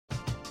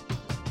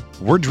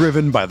We're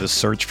driven by the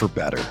search for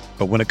better.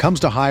 But when it comes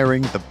to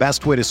hiring, the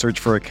best way to search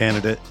for a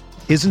candidate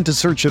isn't to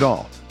search at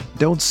all.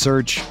 Don't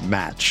search,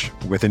 match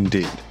with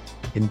Indeed.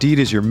 Indeed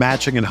is your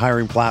matching and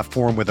hiring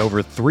platform with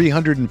over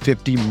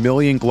 350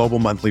 million global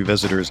monthly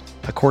visitors,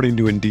 according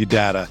to Indeed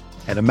data,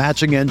 and a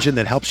matching engine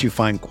that helps you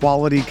find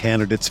quality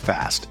candidates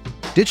fast.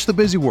 Ditch the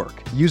busy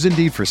work. Use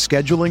Indeed for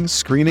scheduling,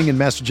 screening, and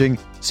messaging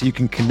so you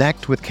can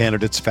connect with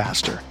candidates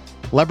faster.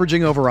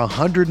 Leveraging over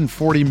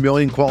 140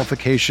 million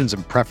qualifications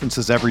and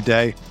preferences every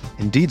day,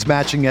 Indeed's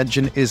matching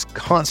engine is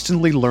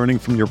constantly learning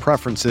from your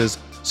preferences,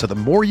 so the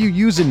more you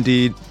use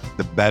Indeed,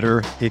 the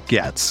better it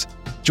gets.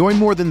 Join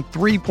more than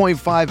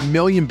 3.5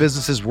 million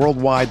businesses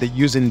worldwide that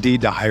use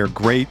Indeed to hire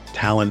great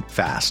talent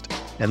fast.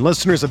 And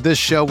listeners of this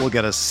show will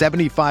get a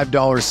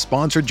 $75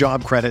 sponsored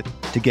job credit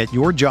to get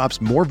your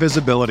jobs more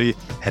visibility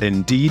at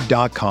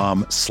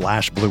Indeed.com/Blue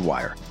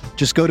Wire.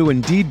 Just go to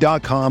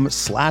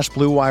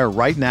Indeed.com/Blue Wire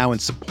right now and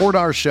support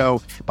our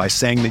show by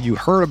saying that you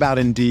heard about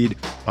Indeed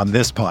on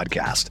this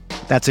podcast.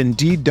 That's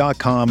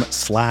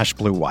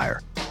Indeed.com/Blue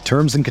Wire.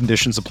 Terms and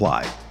conditions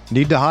apply.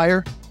 Need to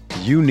hire?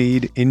 You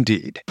need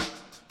Indeed.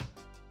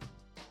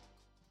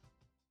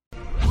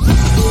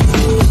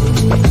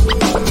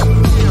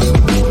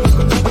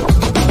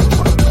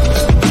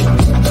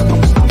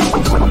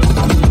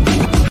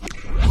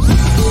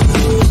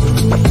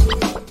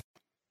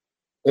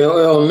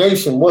 LL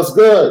Nation, what's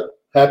good?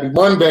 Happy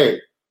Monday.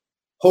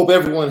 Hope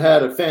everyone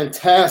had a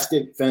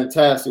fantastic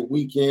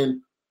weekend.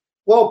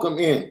 Welcome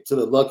in to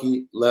the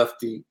Lucky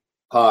Lefty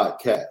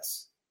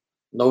podcast.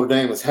 Notre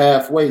Dame is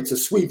halfway to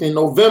sweeping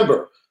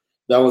November.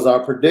 That was our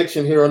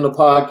prediction here on the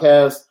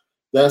podcast.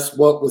 That's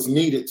what was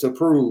needed to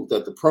prove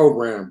that the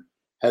program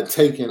had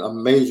taken a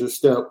major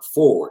step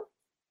forward.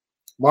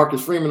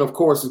 Marcus Freeman, of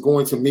course, is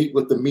going to meet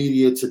with the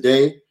media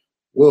today.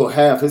 We'll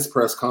have his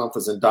press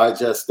conference and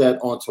digest that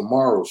on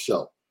tomorrow's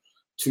show.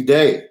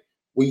 Today,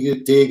 we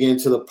dig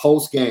into the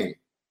post-game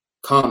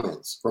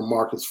comments from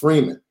Marcus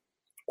Freeman,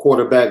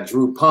 quarterback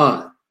Drew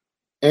Pine,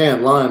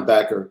 and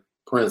linebacker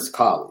Prince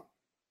Colley.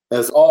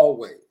 As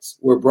always,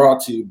 we're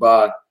brought to you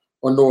by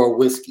Honora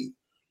Whiskey.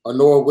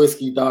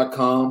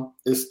 HonoraWhiskey.com.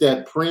 It's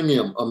that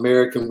premium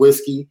American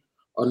whiskey.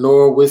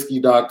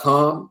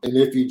 HonoraWhiskey.com. And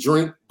if you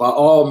drink, by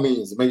all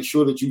means, make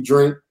sure that you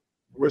drink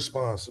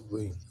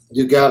responsibly.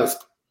 You gotta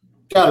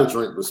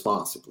drink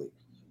responsibly.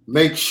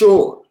 Make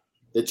sure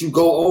that you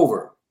go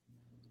over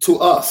to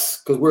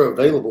us, because we're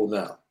available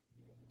now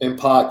in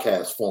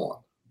podcast form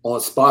on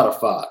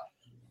Spotify,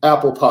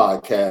 Apple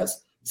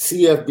Podcasts,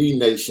 CFB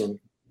Nation,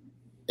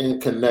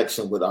 in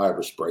connection with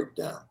Irish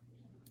Breakdown.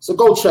 So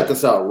go check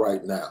us out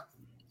right now.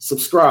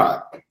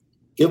 Subscribe.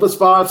 Give us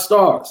 5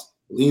 stars.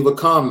 Leave a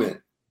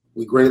comment.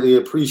 We greatly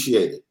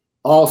appreciate it.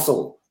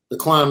 Also, the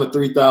climb to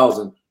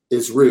 3,000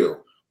 is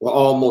real. We're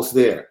almost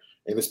there.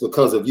 And it's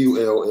because of you,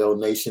 LL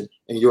Nation,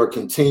 and your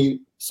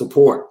continued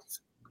support.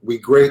 We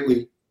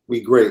greatly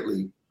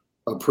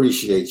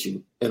appreciate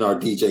you. In our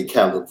DJ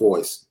Khaled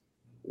voice,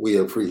 we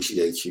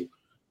appreciate you.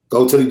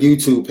 Go to the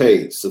YouTube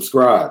page,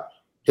 subscribe,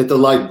 hit the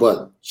like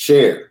button,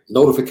 share,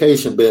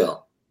 notification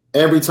bell.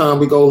 Every time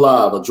we go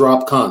live or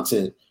drop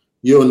content,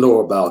 you'll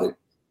know about it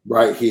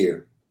right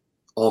here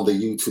on the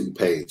YouTube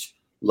page,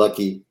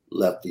 Lucky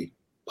Lefty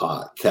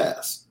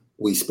Podcast.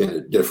 We spin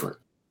it different.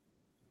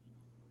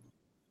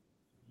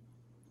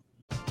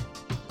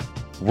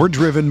 We're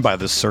driven by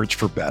the search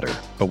for better.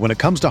 But when it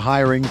comes to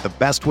hiring, the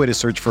best way to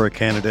search for a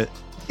candidate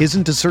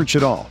isn't to search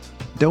at all.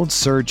 Don't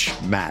search,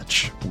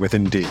 match with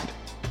Indeed.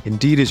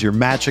 Indeed is your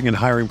matching and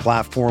hiring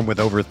platform with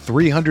over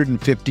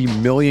 350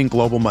 million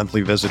global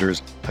monthly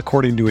visitors,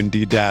 according to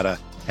Indeed data,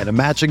 and a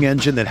matching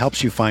engine that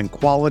helps you find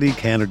quality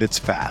candidates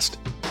fast.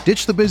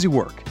 Ditch the busy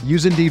work.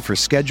 Use Indeed for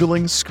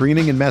scheduling,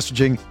 screening, and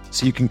messaging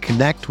so you can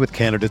connect with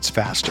candidates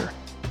faster.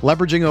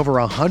 Leveraging over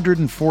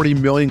 140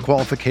 million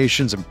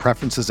qualifications and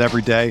preferences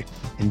every day,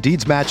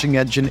 Indeed's matching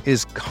engine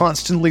is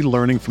constantly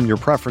learning from your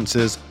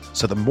preferences,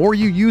 so the more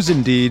you use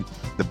Indeed,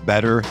 the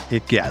better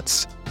it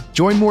gets.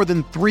 Join more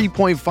than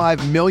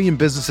 3.5 million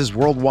businesses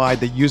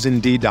worldwide that use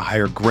Indeed to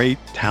hire great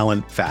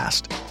talent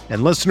fast.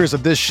 And listeners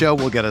of this show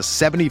will get a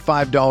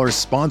 $75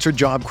 sponsored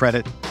job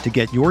credit to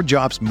get your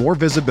jobs more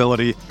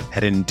visibility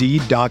at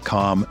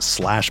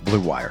Indeed.com/Blue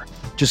Wire.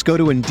 Just go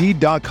to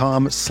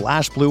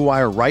Indeed.com/Blue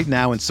Wire right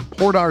now and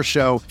support our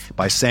show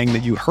by saying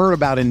that you heard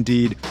about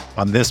Indeed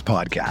on this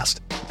podcast.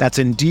 That's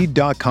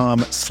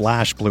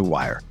Indeed.com/Blue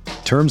Wire.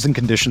 Terms and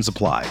conditions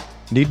apply.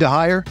 Need to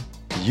hire?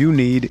 You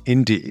need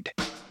Indeed.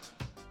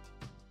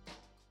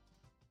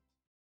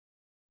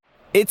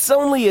 It's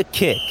only a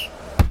kick,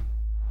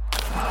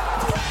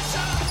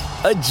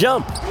 a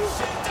jump,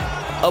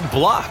 a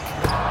block.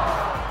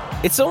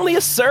 It's only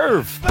a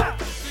serve.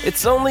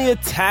 It's only a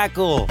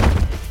tackle,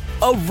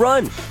 a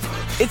run.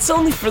 It's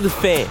only for the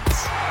fans.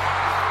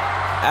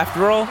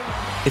 After all,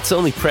 it's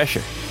only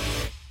pressure.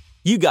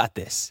 You got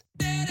this.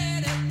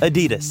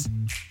 Adidas.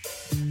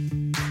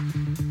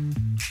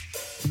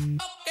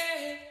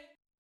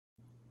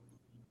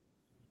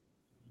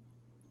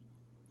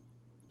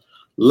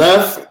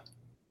 Left.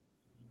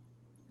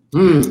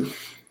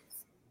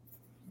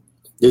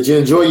 Did you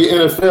enjoy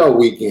your NFL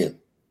weekend?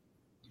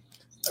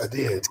 I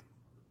did.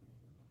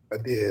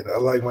 I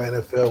like my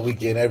NFL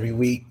weekend every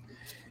week.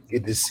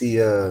 Get to see,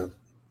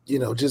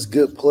 just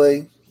good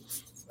play.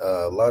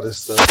 A lot of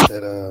stuff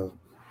that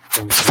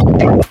from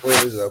some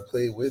players I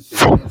played with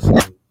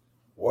and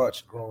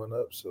watched growing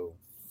up. So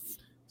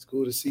it's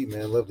cool to see,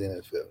 man. Love the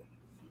NFL.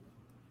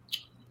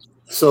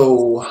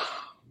 So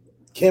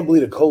can't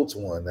believe the Colts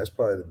won. That's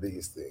probably the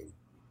biggest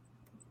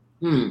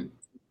thing.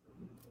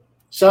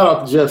 Shout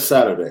out to Jeff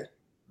Saturday.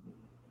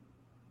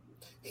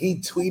 He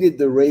tweeted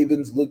the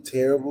Ravens looked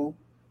terrible,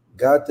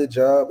 got the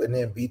job, and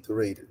then beat the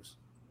Raiders.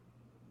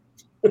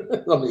 I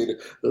mean,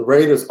 the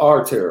Raiders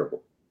are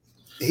terrible.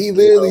 He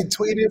literally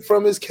tweeted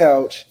from his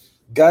couch,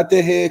 got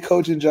the head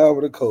coaching job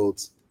with the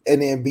Colts,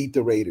 and then beat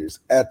the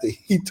Raiders after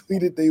he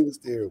tweeted they was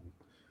terrible.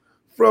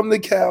 From the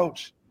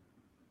couch.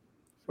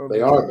 They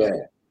are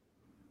bad.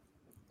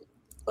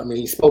 I mean,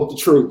 he spoke the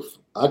truth.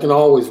 I can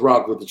always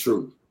rock with the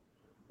truth.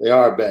 They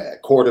are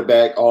bad.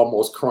 Quarterback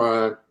almost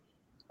crying,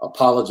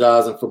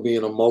 apologizing for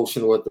being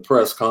emotional at the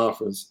press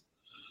conference.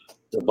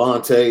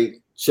 Devontae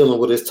chilling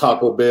with his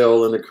Taco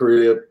Bell in the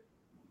crib,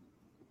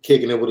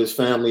 kicking it with his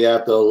family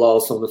after a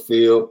loss on the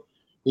field.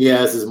 He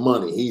has his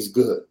money. He's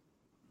good.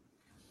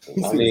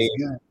 I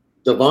mean,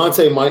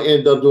 Devontae might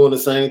end up doing the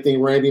same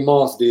thing Randy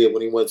Moss did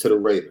when he went to the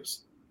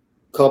Raiders.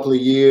 Couple of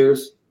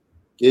years,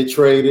 get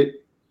traded,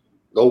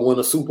 go win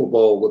a Super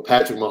Bowl with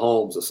Patrick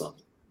Mahomes or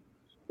something.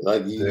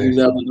 Like, you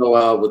never know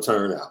how it would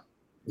turn out.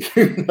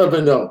 You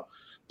never know.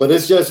 But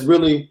it's just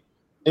really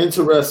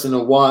interesting to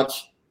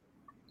watch.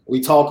 We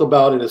talk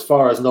about it as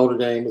far as Notre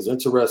Dame. It's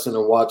interesting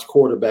to watch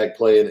quarterback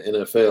play in the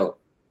NFL.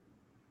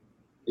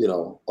 You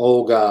know,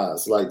 old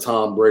guys like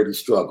Tom Brady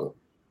struggle.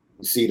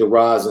 You see the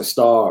rising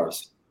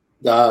stars,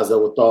 guys that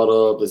were thought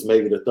of as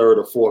maybe the third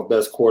or fourth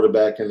best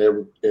quarterback in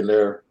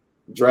their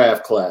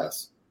draft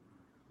class.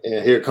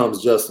 And here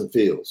comes Justin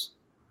Fields,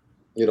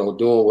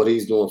 doing what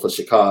he's doing for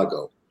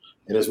Chicago.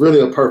 And it's really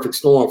a perfect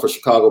storm for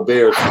Chicago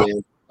Bears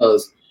fans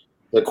because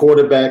the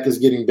quarterback is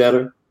getting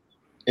better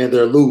and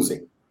they're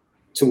losing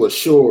to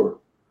ensure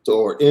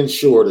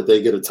that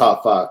they get a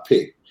top 5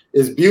 pick.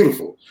 It's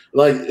beautiful.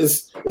 Like,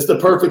 it's the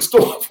perfect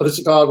storm for the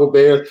Chicago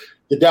Bears.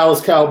 The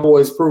Dallas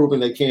Cowboys proving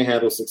they can't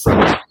handle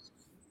success.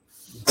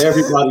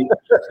 Everybody's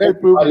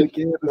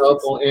beating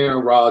up on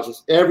Aaron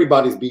Rodgers.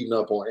 Everybody's beating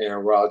up on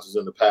Aaron Rodgers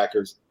and the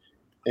Packers.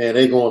 And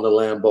they go on the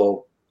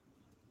Lambeau.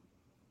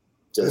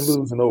 Just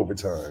losing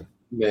overtime.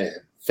 Man,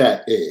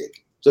 fat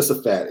egg. Just a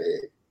fat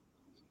egg.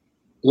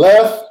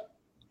 Left,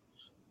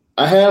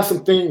 I have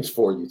some things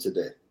for you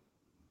today.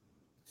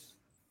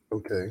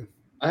 Okay.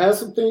 I have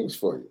some things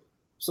for you.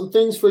 Some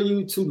things for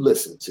you to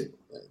listen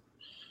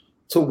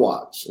to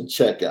watch and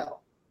check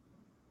out.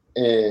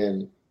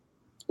 And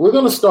we're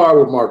going to start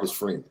with Marcus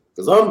Freeman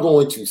because I'm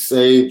going to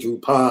save Drew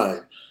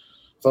Pine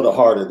for the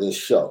heart of this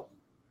show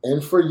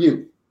and for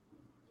you.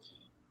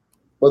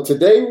 But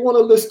today we want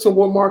to listen to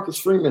what Marcus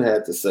Freeman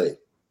had to say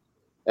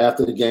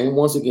after the game.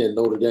 Once again,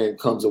 Notre Dame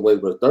comes away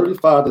with a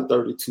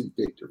 35-32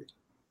 victory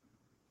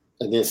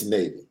against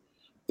Navy.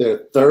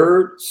 Their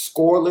third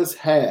scoreless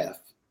half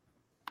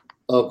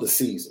of the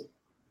season.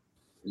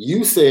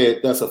 You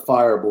said that's a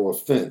fireable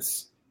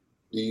offense.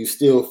 Do you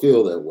still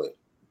feel that way?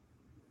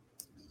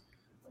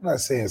 I'm not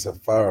saying it's a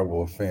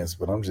fireable offense,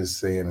 but I'm just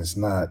saying it's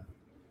not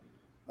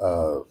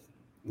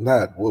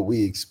what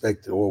we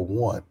expected or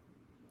want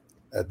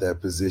at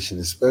that position,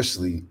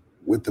 especially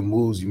with the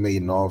moves you made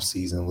in the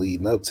offseason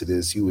leading up to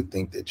this. You would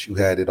think that you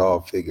had it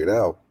all figured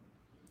out.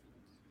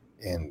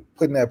 And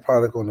putting that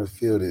product on the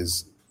field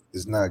is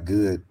not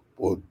good.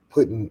 Or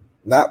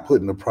not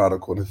putting the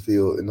product on the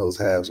field in those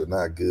halves are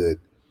not good.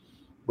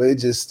 But it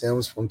just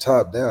stems from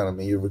top down. I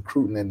mean, your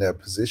recruiting in that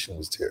position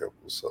was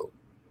terrible. So,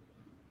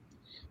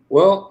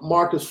 well,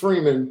 Marcus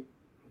Freeman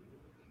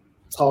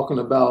talking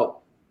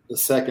about the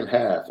second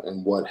half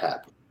and what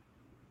happened.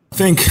 I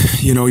think,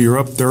 you're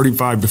up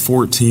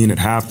 35-14 at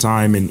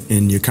halftime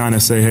and you kind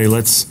of say, hey,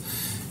 let's,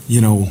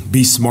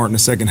 be smart in the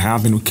second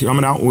half. And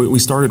coming out, we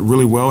started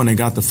really well and they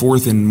got the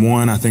 4th and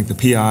 1. I think the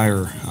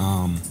PI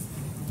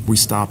we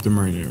stopped them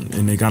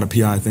and they got a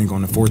PI, I think,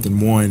 on the 4th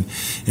and 1.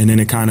 And then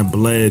it kind of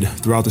bled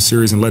throughout the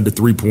series and led to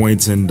 3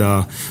 points. And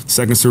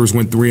second series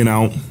went 3 and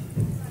out.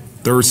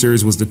 Third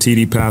series was the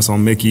TD pass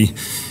on Mickey.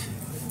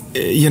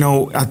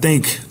 I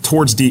think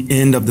towards the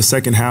end of the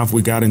second half,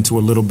 we got into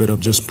a little bit of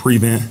just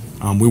prevent.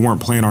 We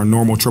weren't playing our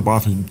normal triple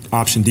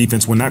option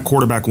defense. When that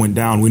quarterback went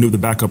down, we knew the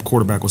backup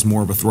quarterback was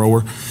more of a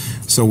thrower.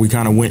 So we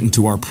kind of went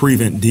into our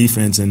prevent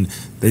defense, and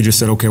they just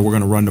said, okay, we're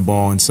going to run the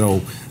ball. And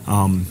so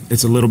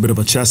it's a little bit of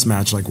a chess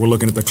match. Like, we're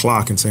looking at the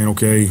clock and saying,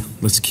 okay,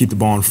 let's keep the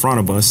ball in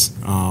front of us.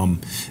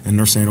 And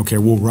they're saying, okay,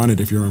 we'll run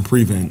it if you're in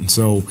prevent. And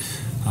so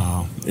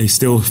they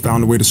still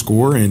found a way to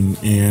score, and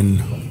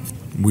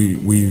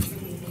we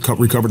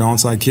recovered the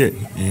onside kick,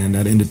 and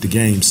that ended the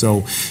game. So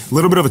a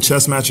little bit of a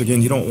chess match.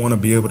 Again, you don't want to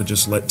be able to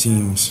just let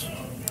teams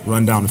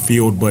run down the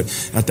field,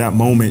 but at that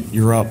moment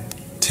you're up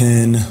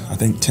 10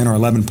 or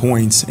 11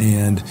 points,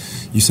 and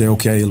you say,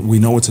 okay, we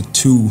know it's a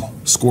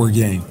 2-score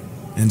game.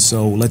 And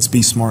so let's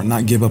be smart,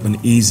 not give up an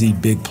easy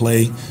big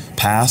play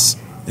pass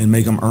and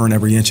make them earn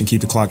every inch and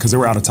keep the clock, because they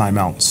were out of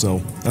timeout. So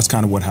that's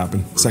kind of what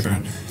happened.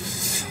 Second,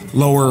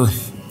 lower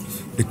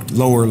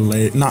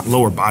leg, not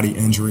lower body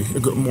injury,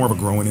 more of a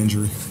growing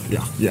injury.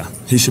 Yeah.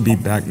 He should be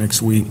back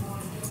next week.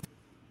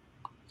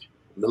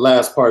 The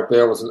last part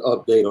there was an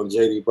update on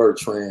J.D.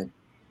 Bertrand.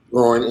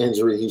 Groin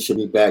injury, he should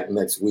be back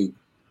next week,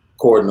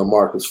 according to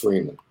Marcus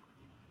Freeman.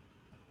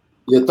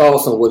 Your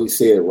thoughts on what he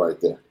said right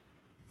there?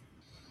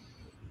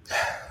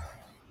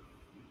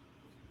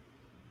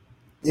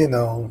 You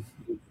know,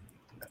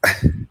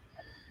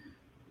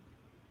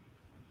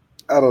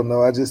 I don't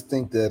know. I just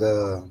think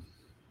that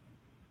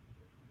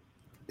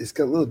it's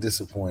got a little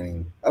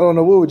disappointing. I don't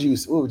know. What would you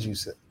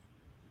say?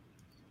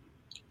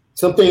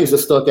 Some things that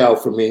stuck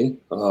out for me.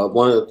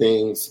 One of the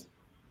things,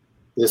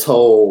 this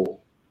whole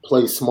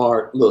play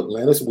smart. Look,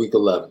 man, it's week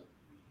 11.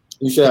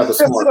 You should have a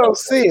smart. That's what I'm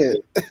saying.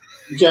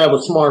 You should have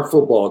a smart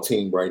football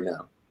team right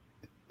now.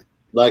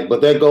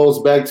 But that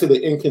goes back to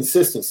the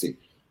inconsistency.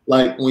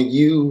 Like when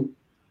you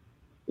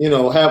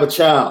have a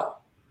child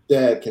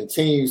that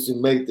continues to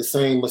make the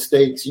same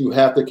mistakes, you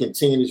have to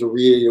continue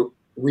to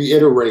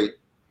reiterate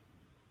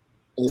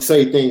and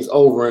say things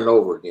over and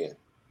over again.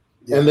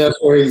 Yeah. And that's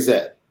where he's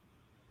at.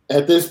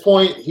 At this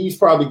point, he's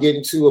probably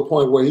getting to a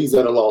point where he's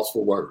at a loss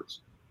for words.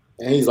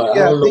 And he's like,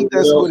 I think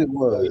that's what it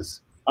was.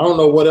 I don't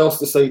know what else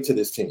to say to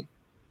this team,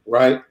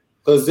 right?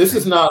 Because this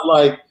is not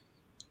like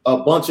a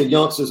bunch of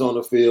youngsters on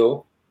the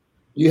field.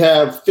 You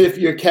have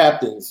fifth-year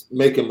captains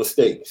making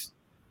mistakes,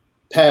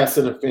 pass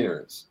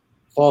interference,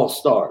 false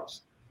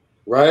starts,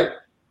 right?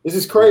 This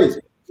is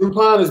crazy. Drew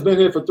Pine has been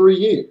here for 3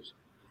 years.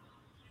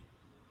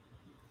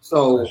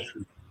 So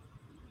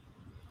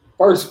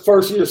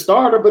first-year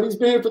starter, but he's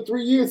been here for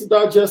 3 years to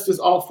digest this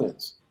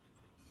offense.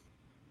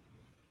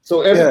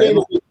 So everything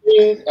that you're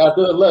seeing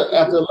after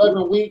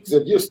 11 weeks,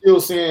 if you're still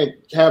saying,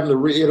 having to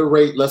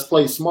reiterate, let's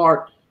play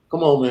smart,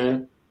 come on,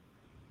 man.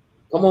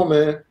 Come on,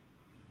 man.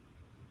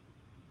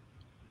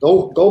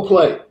 Go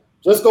play.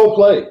 Just go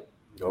play.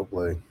 Go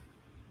play.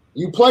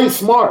 You play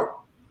smart.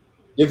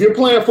 If you're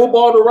playing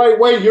football the right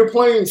way, you're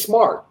playing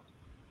smart.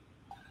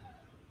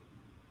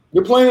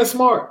 You're playing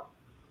smart.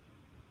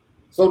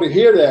 So to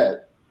hear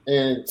that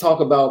and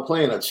talk about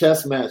playing a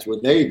chess match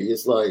with Navy,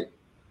 it's like,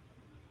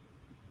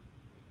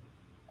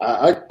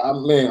 I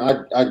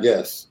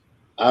guess.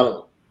 I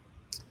don't.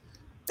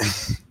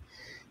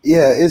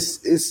 Yeah,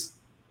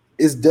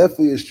 it's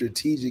definitely a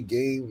strategic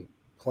game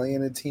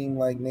playing a team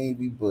like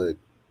Navy, but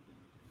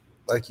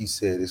like you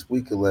said, it's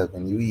week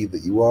 11.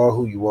 You are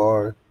who you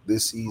are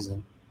this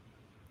season,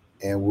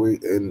 and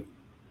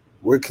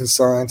we're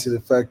consigned to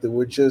the fact that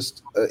we're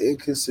just an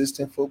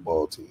inconsistent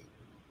football team.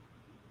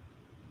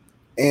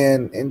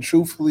 And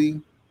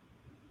truthfully,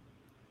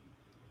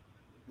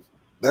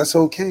 that's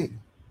okay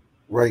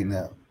right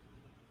now,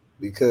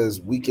 because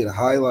we can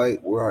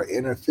highlight where our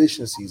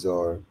inefficiencies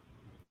are,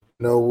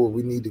 know what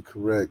we need to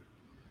correct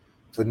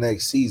for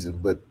next season.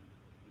 But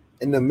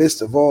in the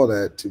midst of all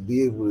that, to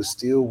be able to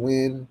still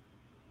win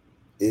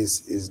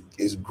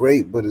is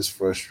great, but it's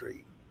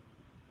frustrating,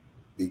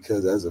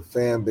 because as a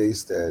fan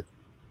base that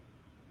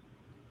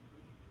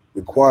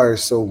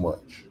requires so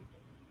much,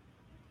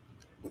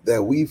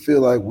 that we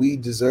feel like we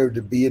deserve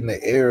to be in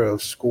the era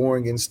of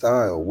scoring in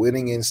style,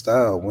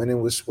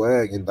 winning with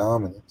swag and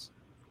dominance.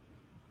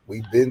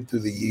 We've been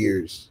through the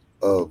years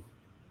of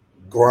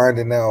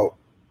grinding out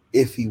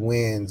iffy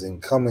wins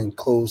and coming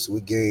close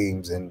with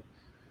games and,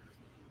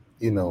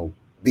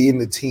 being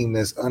the team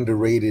that's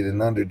underrated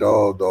and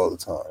underdogged all the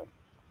time.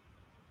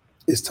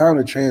 It's time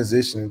to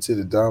transition into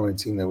the dominant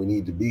team that we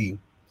need to be.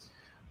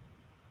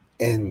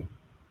 And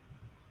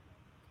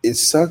it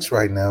sucks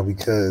right now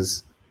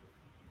because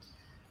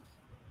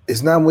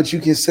it's not much you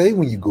can say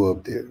when you go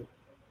up there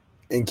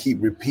and keep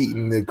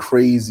repeating the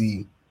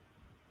crazy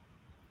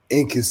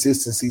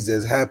inconsistencies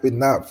that's happened,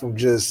 not from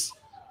just,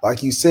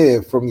 like you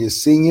said, from your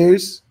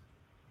seniors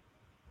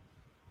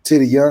to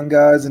the young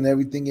guys and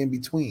everything in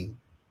between.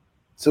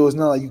 So it's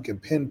not like you can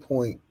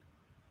pinpoint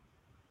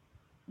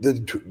the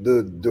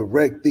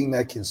direct thing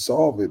that can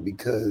solve it,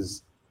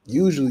 because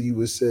usually you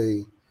would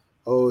say,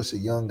 oh, it's a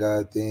young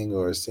guy thing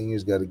or a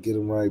senior's got to get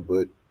them right,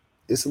 but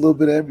it's a little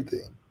bit of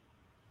everything.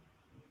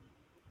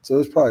 So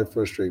it's probably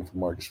frustrating for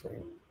Marcus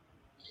Freeman.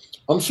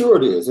 I'm sure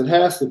it is. It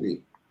has to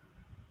be.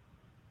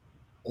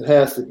 It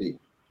has to be.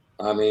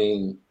 I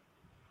mean,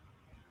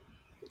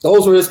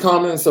 those were his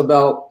comments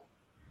about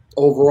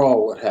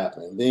overall what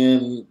happened.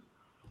 Then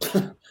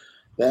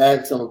they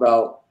asked him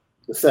about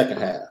the second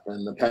half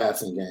and the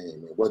passing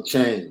game and what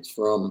changed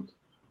from,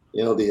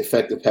 the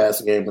effective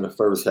passing game in the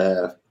first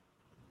half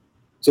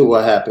to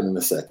what happened in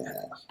the second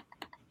half.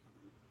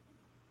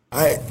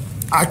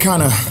 I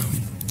kind of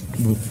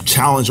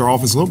challenge our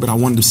offense a little bit. I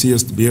wanted to see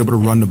us to be able to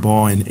run the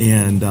ball, and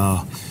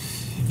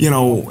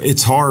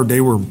it's hard.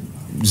 They were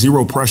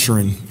zero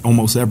pressuring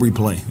almost every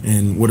play,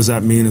 and what does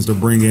that mean? Is they're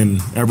bringing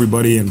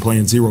everybody and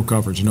playing zero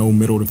coverage, no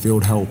middle of the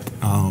field help,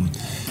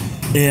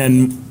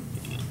 and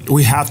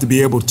we have to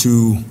be able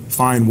to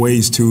find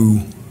ways to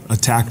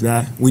attack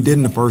that. We did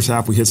in the first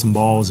half. We hit some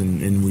balls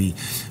and we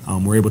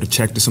were able to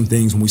check to some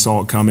things when we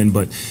saw it coming.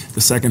 But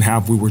the second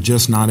half, we were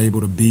just not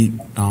able to beat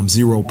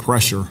zero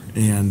pressure.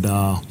 And,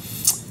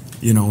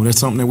 that's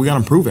something that we got to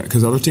improve at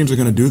because other teams are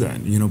going to do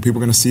that. People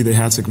are going to see they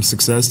had some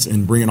success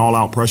in bringing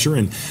all-out pressure.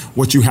 And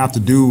what you have to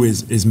do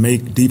is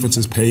make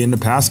defenses pay in the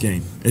pass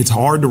game. It's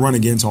hard to run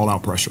against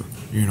all-out pressure,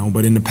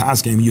 but in the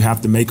pass game, you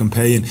have to make them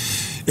pay. And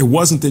it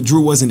wasn't that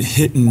Drew wasn't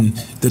hitting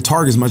the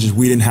target as much as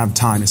we didn't have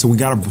time. And so we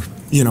got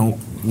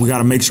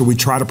to make sure we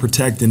try to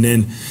protect. And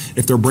then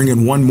if they're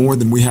bringing one more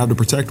than we have to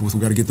protect with, we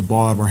got to get the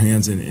ball out of our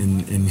hands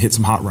and hit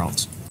some hot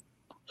routes.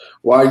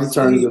 Why are you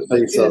turning your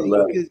face up,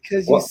 Lefty?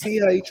 Because you see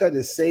how he tried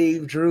to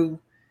save Drew.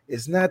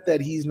 It's not that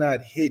he's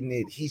not hitting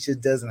it. He just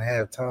doesn't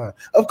have time.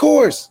 Of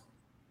course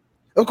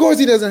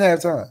he doesn't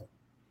have time.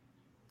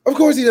 Of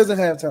course he doesn't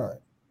have time.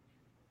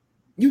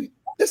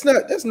 That's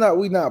not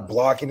we not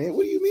blocking it.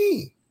 What do you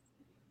mean?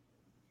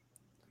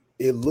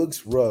 It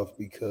looks rough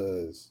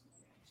because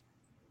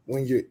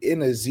when you're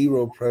in a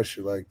zero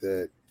pressure like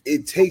that,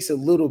 it takes a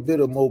little bit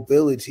of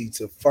mobility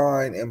to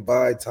find and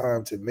buy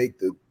time to make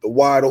the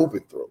wide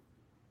open throw.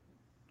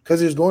 Because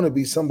there's going to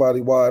be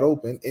somebody wide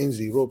open in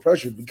zero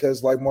pressure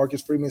because, like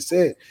Marcus Freeman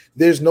said,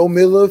 there's no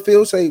middle of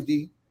field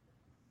safety.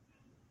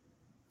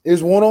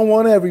 There's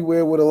one-on-one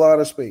everywhere with a lot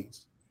of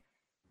space.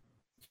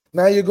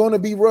 Now you're going to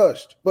be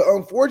rushed. But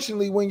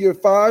unfortunately, when you're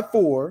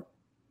 5'4",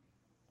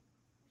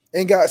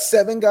 and got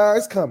 7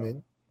 guys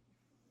coming,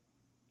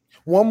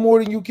 one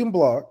more than you can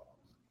block,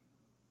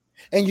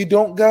 and you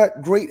don't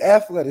got great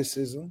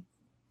athleticism,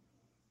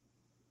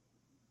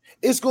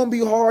 it's going to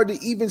be hard to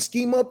even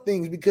scheme up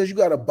things because you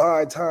got to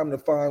buy time to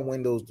find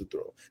windows to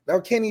throw. Now,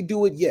 can he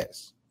do it?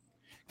 Yes.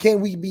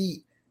 Can we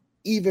be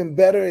even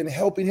better in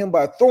helping him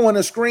by throwing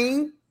a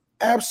screen?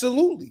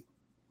 Absolutely.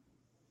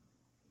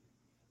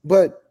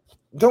 But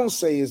don't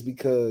say it's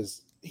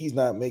because he's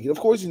not making. Of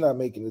course he's not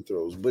making the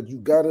throws, but you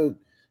got to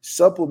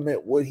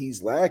supplement what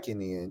he's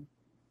lacking in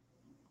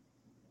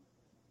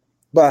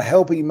by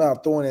helping him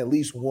out throwing at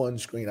least one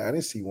screen. I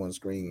didn't see one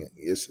screen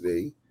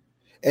yesterday.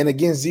 And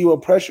against zero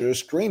pressure, a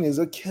screen is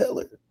a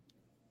killer.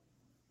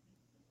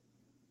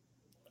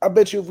 I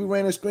bet you if we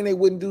ran a screen, they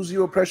wouldn't do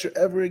zero pressure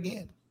ever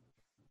again.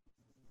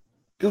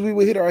 Because we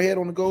would hit our head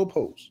on the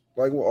goalpost,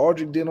 like what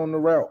Aldridge did on the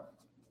route.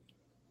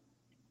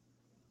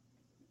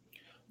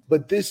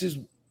 But this is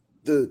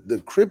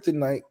the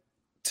kryptonite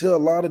to a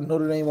lot of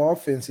Notre Dame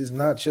offenses,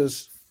 not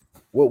just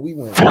what we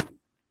went through.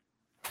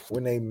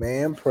 When they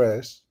man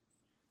press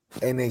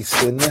and they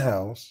sit in the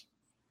house,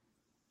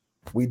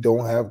 we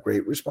don't have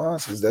great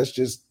responses. That's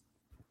just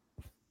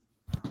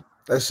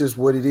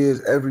what it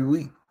is every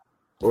week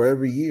or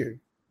every year.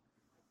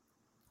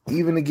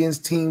 Even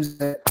against teams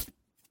that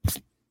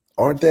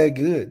aren't that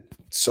good.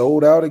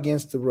 Sold out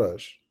against the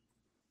rush.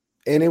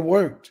 And it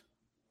worked.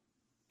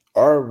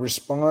 Our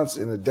response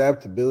and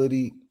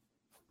adaptability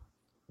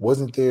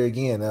wasn't there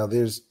again. Now,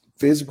 there's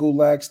physical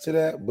lacks to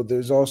that, but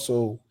there's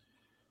also,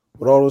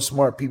 with all those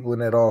smart people in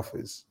that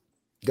office,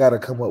 got to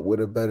come up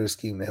with a better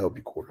scheme to help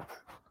your quarterback.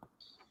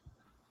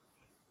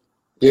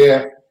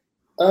 Yeah,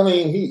 I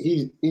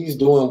mean, he's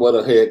doing what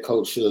a head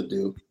coach should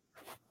do.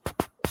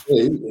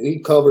 He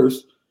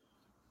covers.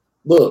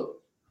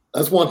 Look,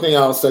 that's one thing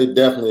I'll say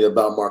definitely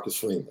about Marcus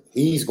Freeman.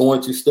 He's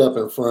going to step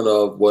in front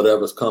of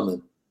whatever's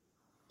coming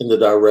in the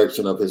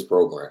direction of his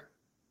program,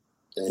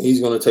 and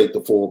he's going to take the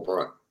full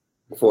brunt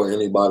before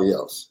anybody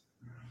else.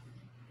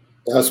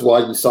 That's why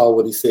you saw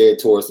what he said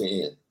towards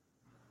the end.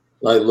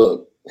 Like,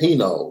 look, he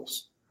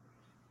knows.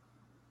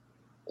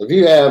 If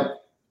you have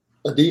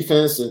a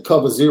defense and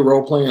cover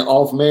zero playing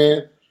off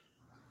man,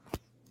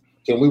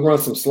 can we run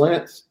some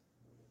slants?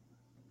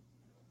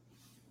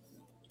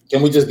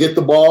 Can we just get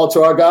the ball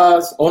to our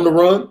guys on the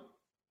run?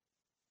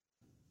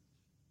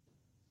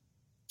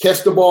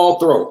 Catch the ball,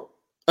 throw it.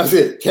 That's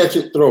it. Catch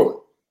it, throw it.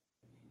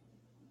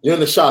 You're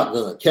in the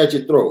shotgun. Catch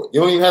it, throw it.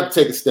 You don't even have to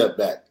take a step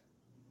back.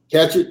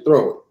 Catch it,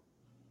 throw it.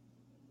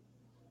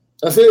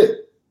 That's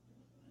it.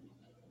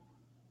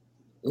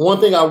 And one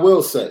thing I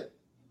will say,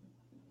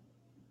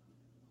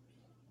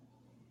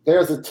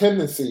 there's a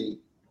tendency,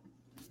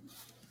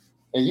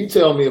 and you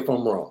tell me if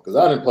I'm wrong, because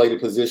I didn't play the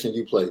position,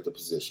 you played the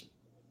position.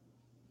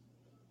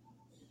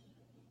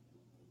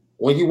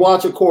 When you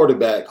watch a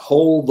quarterback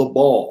hold the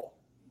ball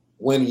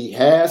when he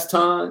has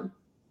time,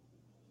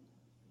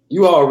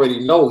 you already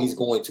know he's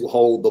going to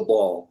hold the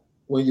ball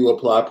when you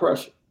apply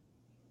pressure.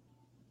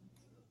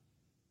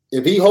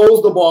 If he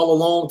holds the ball a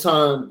long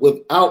time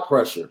without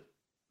pressure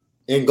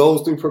and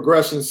goes through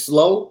progression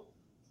slow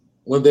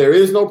when there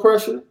is no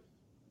pressure,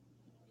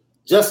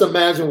 just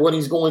imagine what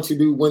he's going to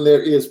do when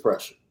there is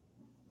pressure.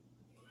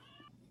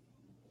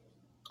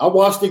 I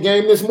watched the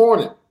game this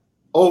morning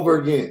over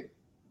again.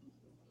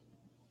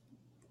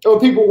 There were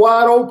people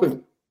wide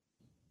open.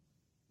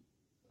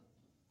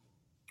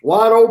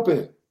 Wide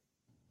open.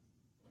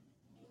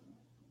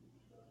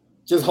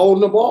 Just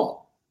holding the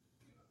ball.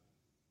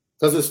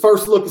 Because his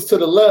first look is to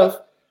the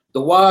left,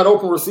 the wide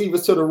open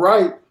receiver's to the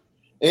right,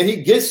 and he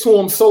gets to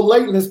him so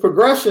late in his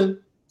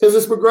progression because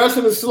his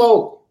progression is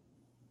slow.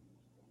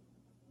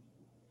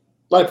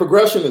 Like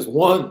progression is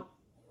 1,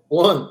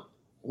 1,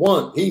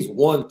 1. He's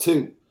 1,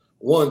 2,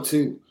 1,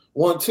 2,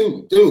 1,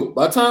 2. Dude,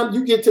 by the time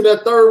you get to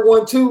that third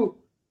 1, 2,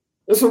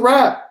 it's a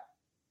wrap.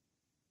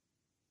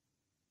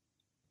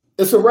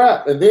 It's a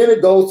wrap. And then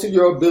it goes to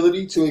your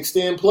ability to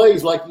extend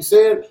plays. Like you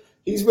said,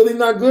 he's really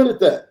not good at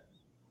that.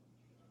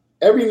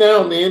 Every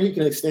now and then he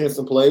can extend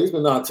some plays,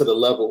 but not to the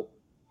level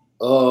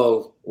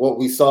of what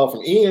we saw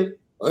from Ian.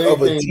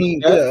 Of a team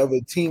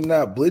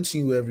not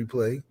blitzing you every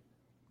play.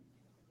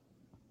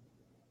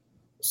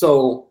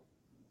 So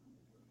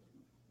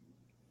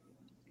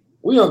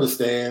we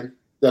understand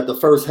that the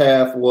first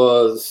half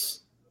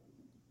was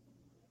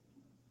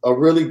a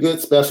really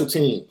good special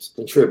teams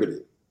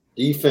contributed.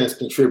 Defense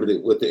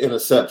contributed with the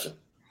interception,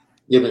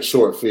 giving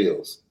short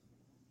fields.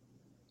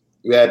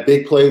 You had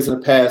big plays in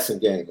the passing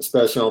game,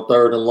 especially on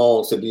 3rd and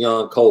longs to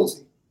Deion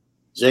Cozy.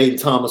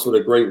 Jaden Thomas with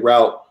a great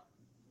route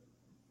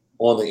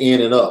on the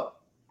in and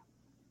up.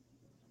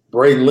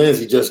 Braden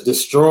Lindsey just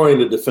destroying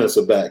the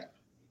defensive back,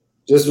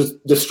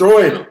 just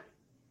destroying him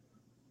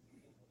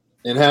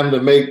and having to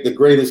make the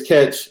greatest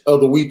catch of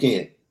the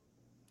weekend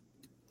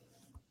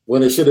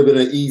when it should have been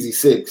an easy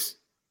 6.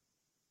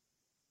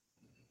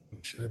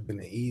 Should have been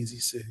an easy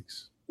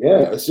 6.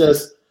 Yeah, it's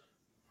just,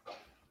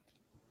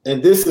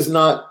 and this is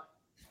not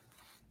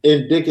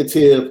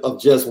indicative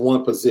of just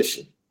one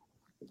position.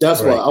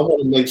 That's why I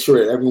want to make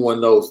sure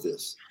everyone knows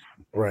this.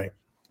 Right.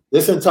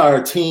 This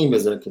entire team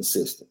is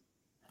inconsistent.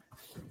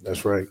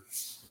 That's right.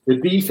 The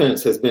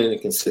defense has been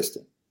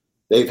inconsistent.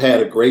 They've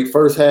had a great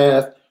first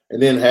half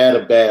and then had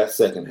a bad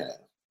second half.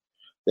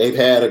 They've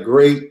had a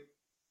great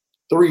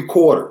 3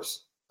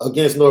 quarters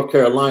against North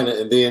Carolina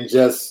and then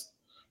just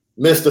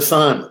missed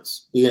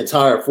assignments the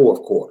entire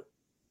 4th quarter.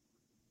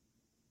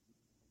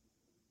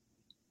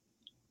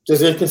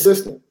 Just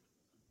inconsistent.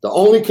 The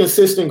only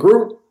consistent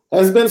group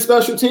has been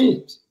special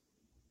teams.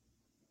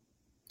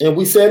 And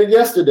we said it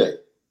yesterday.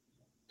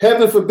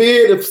 Heaven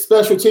forbid if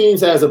special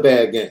teams has a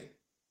bad game.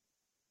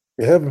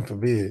 Heaven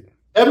forbid.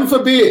 Heaven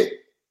forbid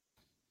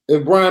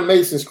if Brian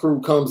Mason's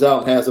crew comes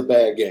out and has a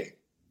bad game.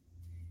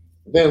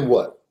 Then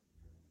what?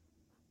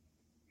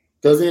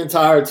 Because the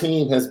entire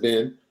team has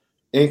been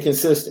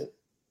inconsistent.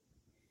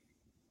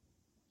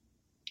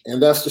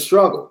 And that's the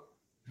struggle.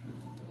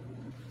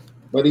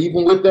 But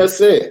even with that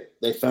said,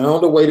 they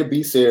found a way to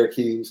beat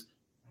Syracuse.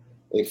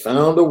 They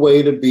found a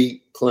way to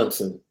beat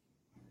Clemson.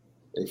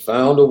 They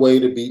found a way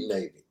to beat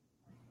Navy.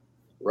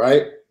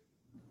 Right?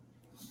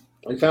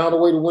 They found a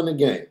way to win the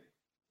game.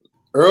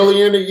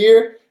 Earlier in the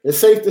year, it's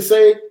safe to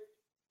say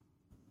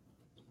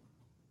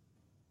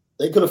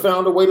they could have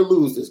found a way to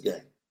lose this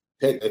game.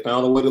 Heck, they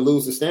found a way to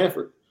lose to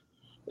Stanford.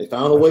 They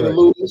found a way to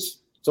lose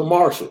to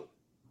Marshall.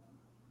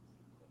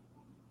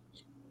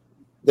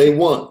 They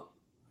won.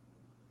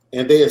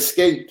 And they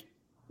escaped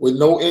with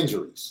no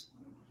injuries,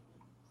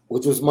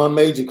 which was my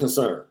major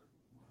concern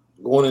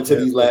going into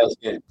these last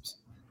games.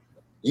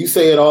 You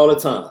say it all the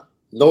time.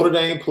 Notre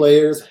Dame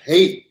players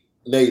hate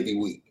Navy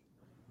Week.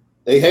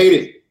 They hate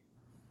it.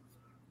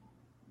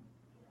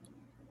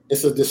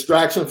 It's a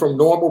distraction from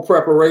normal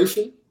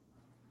preparation.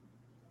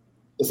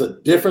 It's a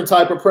different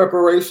type of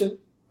preparation.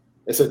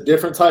 It's a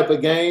different type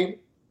of game.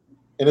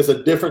 And it's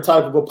a different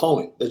type of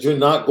opponent that you're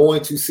not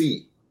going to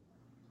see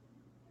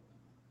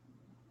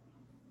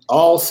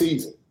all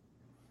season.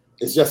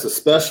 It's just a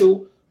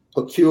special,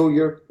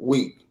 peculiar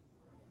week.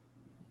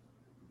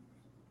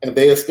 And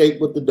they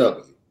escaped with the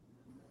W.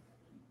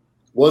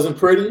 Wasn't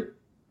pretty.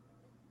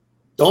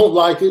 Don't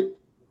like it.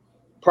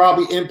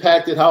 Probably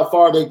impacted how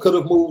far they could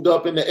have moved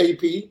up in the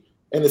AP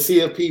and the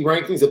CFP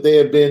rankings if they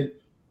had been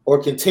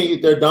or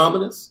continued their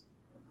dominance,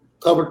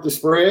 covered the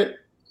spread.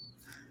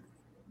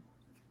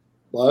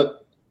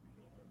 But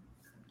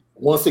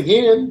once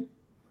again,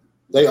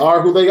 they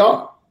are who they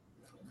are.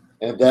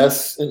 And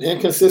that's an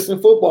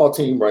inconsistent football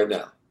team right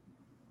now.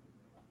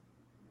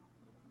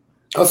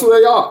 That's who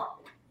they are.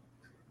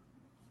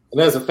 And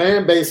as a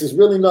fan base, it's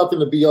really nothing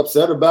to be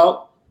upset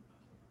about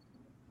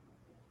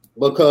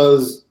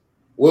because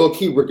we'll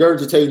keep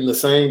regurgitating the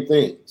same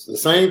things. The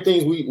same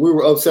things we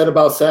were upset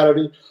about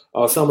Saturday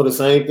are some of the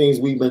same things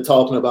we've been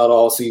talking about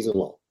all season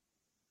long.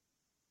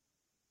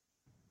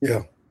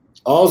 Yeah.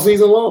 All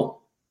season long.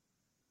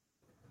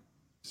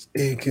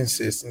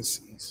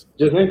 Inconsistencies.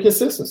 Just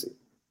inconsistency.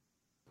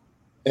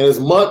 And as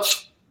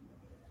much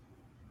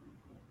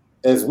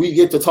as we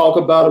get to talk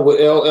about it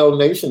with LL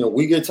Nation and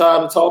we get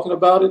tired of talking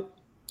about it,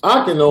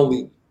 I can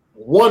only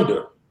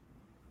wonder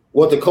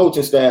what the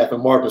coaching staff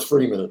and Marcus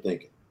Freeman are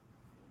thinking.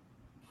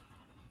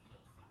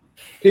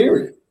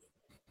 Period.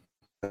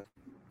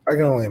 I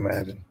can only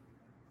imagine.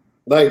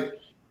 Like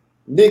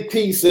Nick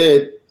P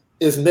said,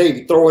 it's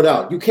Navy, throw it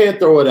out. You can't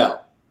throw it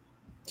out.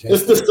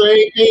 It's the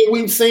same thing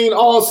we've seen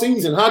all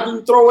season. How can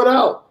you throw it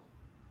out?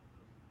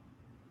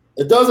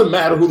 It doesn't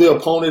matter who the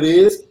opponent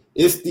is.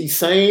 It's the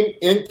same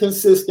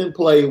inconsistent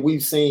play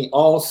we've seen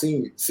all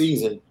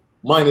season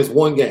minus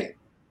one game.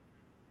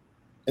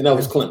 And that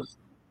was Clemson.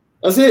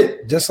 That's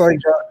it. Just like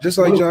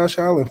Josh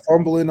Allen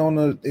fumbling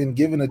and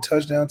giving a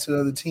touchdown to the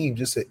other team.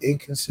 Just an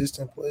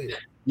inconsistent player.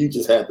 You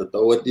just had to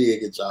throw a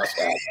dig at Josh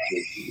Allen.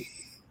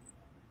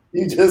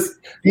 You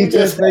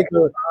just make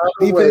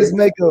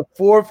a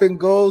 4th and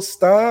goal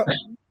stop,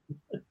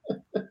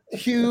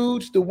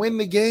 huge to win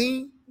the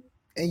game,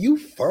 and you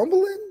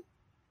fumbling.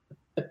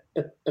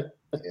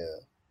 Yeah,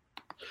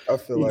 I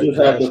feel you like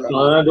just have to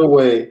find a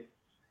way.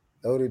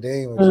 Notre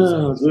Dame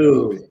was just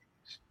dude.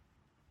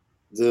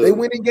 They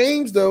winning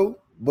games though,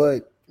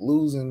 but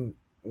losing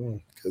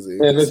because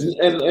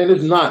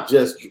it's not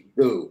just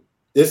dude.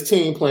 This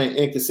team playing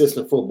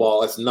inconsistent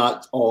football. It's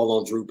not all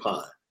on Drew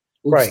Pine.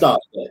 Right. Stop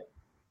that.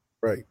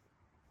 Right.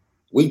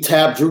 We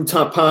tap Drew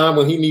Pine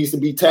when he needs to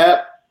be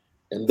tapped,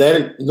 and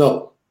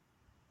no.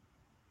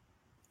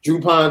 Drew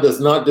Pine does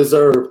not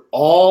deserve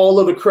all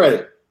of the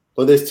credit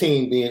for this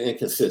team being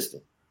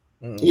inconsistent.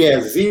 Mm-hmm. He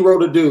has zero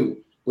to do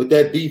with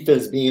that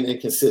defense being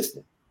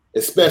inconsistent,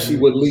 especially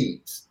with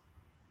leads.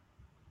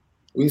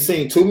 We've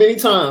seen too many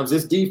times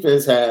this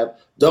defense have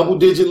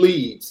double-digit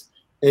leads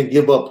and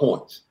give up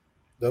points.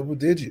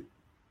 Double-digit.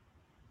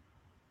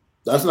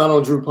 That's not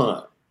on Drew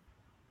Pine.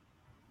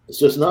 It's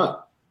just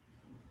not.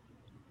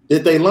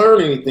 Did they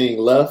learn anything,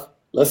 Left?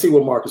 Let's see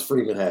what Marcus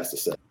Freeman has to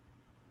say.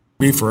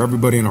 For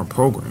everybody in our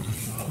program,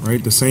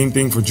 right? The same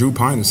thing for Drew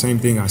Pine, the same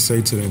thing I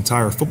say to the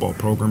entire football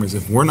program is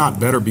if we're not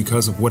better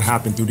because of what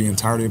happened through the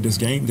entirety of this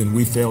game, then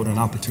we failed an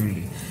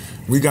opportunity.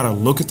 We got to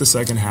look at the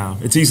second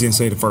half. It's easy to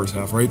say the first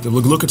half, right? To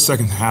look at the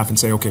second half and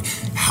say, okay,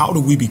 how do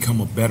we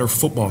become a better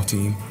football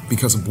team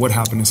because of what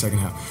happened in the second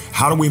half?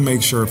 How do we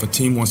make sure if a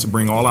team wants to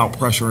bring all-out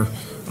pressure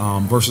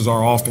versus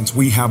our offense,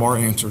 we have our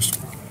answers,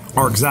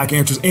 our exact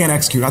answers, and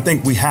execute? I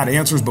think we had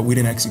answers, but we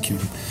didn't execute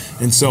them.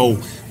 And so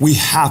we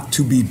have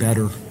to be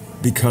better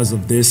because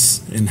of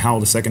this and how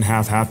the second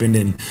half happened.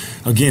 And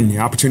again, the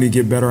opportunity to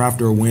get better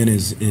after a win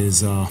is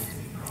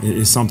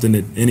something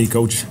that any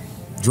coach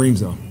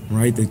dreams of,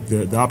 right?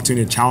 The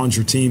opportunity to challenge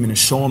your team and to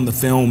show them the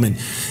film. And,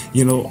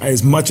 you know,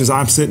 as much as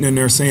I'm sitting in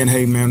there saying,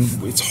 hey, man,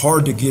 it's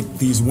hard to get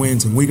these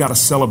wins and we got to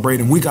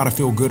celebrate and we got to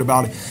feel good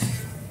about it,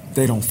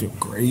 they don't feel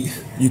great.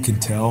 You can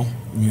tell,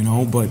 you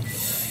know, but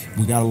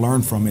we got to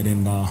learn from it.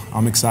 And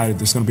I'm excited.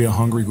 There's going to be a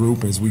hungry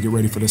group as we get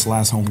ready for this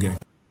last home game.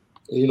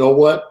 You know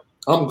what?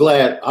 I'm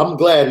glad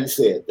he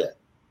said that.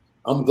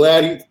 I'm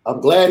glad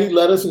he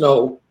let us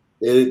know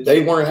that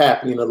they weren't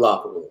happy in the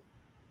locker room.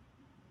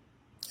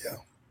 Yeah.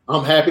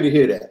 I'm happy to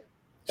hear that.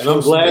 And I'm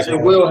glad they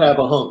will have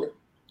a hunger.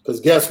 Because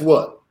guess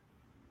what?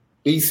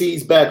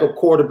 BC's backup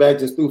quarterback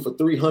just threw for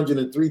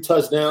 303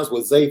 touchdowns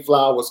with Zay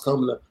Flowers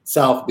coming to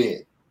South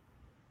Bend.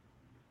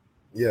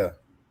 Yeah.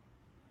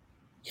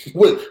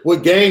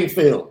 With game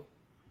film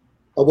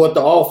of what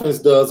the offense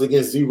does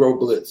against zero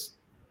blitz.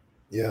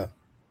 Yeah.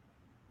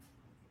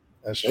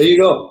 There you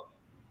go.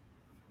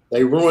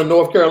 They ruined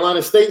North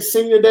Carolina State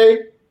Senior Day.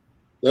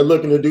 They're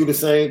looking to do the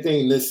same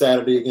thing this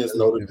Saturday against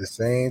Notre Dame. The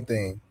same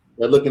thing.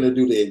 They're looking to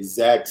do the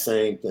exact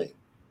same thing.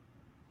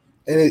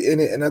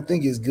 And I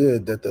think it's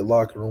good that the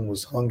locker room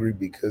was hungry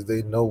because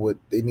they know what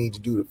they need to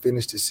do to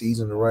finish the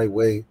season the right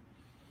way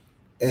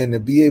and to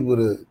be able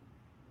to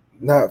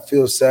not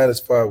feel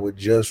satisfied with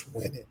just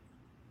winning.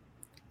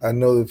 I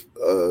know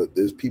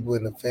there's people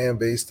in the fan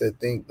base that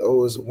think,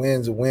 oh, it's a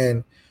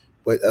win.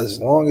 But as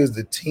long as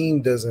the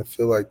team doesn't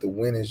feel like the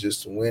win is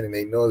just a win and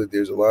they know that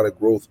there's a lot of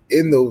growth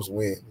in those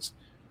wins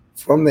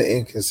from the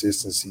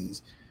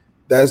inconsistencies,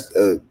 that's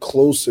a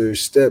closer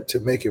step to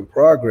making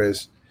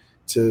progress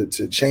to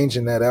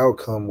changing that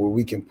outcome where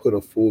we can put a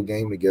full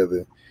game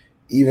together,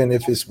 even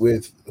if it's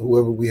with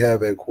whoever we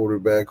have at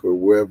quarterback or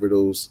wherever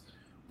those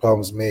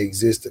problems may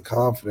exist. The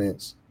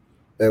confidence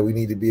that we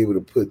need to be able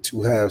to put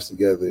two halves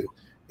together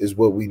is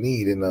what we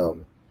need.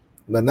 And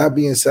not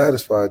being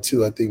satisfied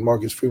too. I think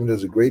Marcus Freeman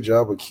does a great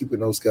job of keeping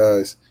those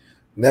guys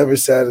never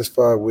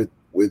satisfied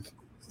with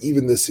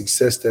even the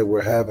success that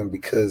we're having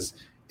because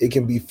it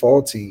can be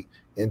faulty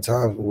in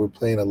times when we're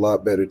playing a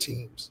lot better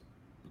teams.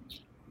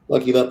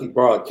 Lucky Lefty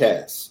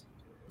broadcast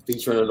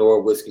featuring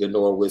Anora Whiskey,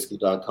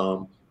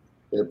 AnoraWhiskey.com,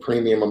 their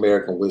premium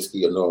American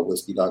whiskey,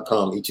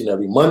 AnoraWhiskey.com. Each and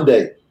every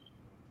Monday,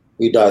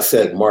 we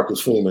dissect Marcus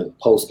Freeman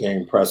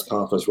post-game press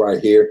conference right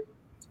here.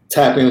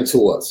 Tap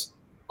into us.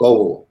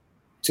 Go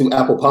to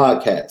Apple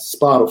Podcasts,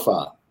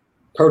 Spotify,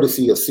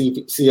 courtesy of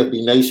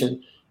CFB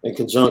Nation in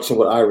conjunction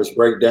with Irish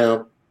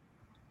Breakdown.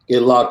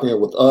 Get locked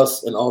in with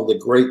us and all the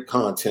great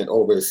content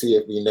over at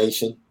CFB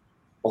Nation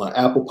on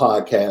Apple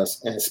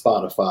Podcasts and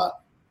Spotify.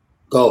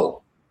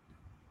 Go.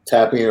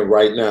 Tap in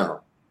right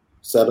now.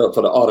 Set up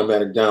for the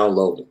automatic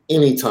download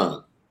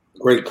anytime.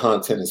 Great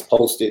content is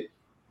posted.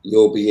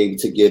 You'll be able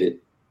to get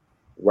it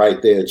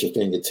right there at your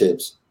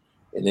fingertips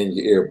and in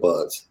your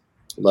earbuds.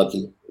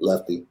 Lucky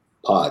Lefty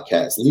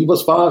Podcast. Leave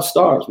us 5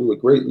 stars. We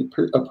would greatly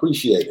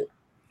appreciate it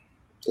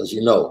because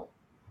you know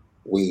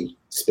we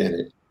spin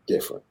it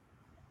different.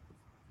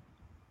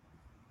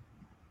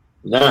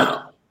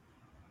 Now,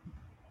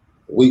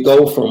 we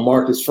go from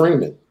Marcus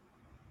Freeman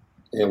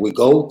and we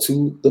go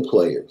to the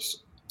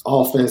players,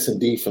 offense and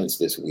defense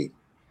this week.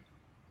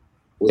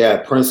 We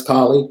have Prince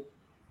Colley.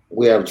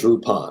 We have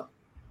Drew Pine.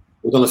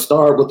 We're going to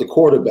start with the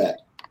quarterback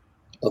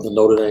of the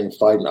Notre Dame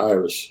Fighting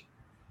Irish,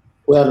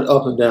 who had an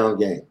up and down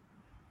game.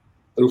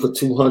 Threw for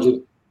 200.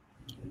 If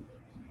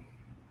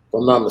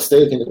I'm not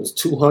mistaken, it was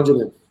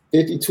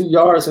 252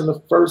 yards in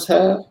the first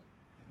half.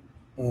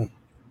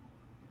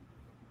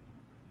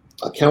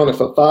 Accounted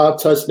for 5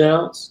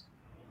 touchdowns.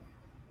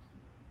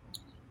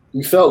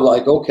 We felt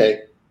like,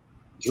 okay,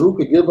 Drew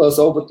could give us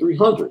over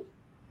 300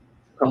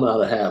 coming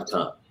out of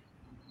halftime.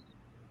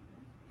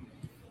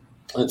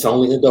 And to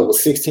only end up with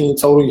 16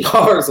 total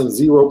yards and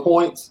 0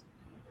 points,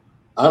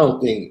 I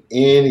don't think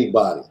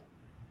anybody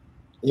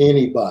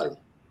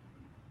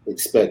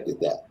expected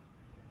that.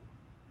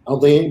 I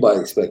don't think anybody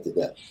expected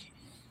that.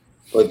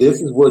 But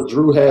this is what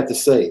Drew had to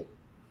say.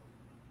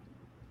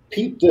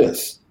 Peep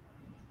this.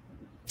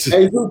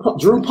 Hey,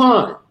 Drew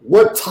Pine,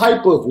 what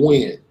type of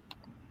win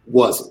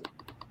was it?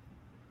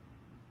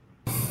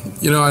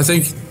 I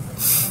think,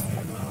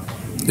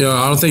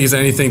 I don't think it's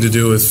anything to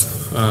do with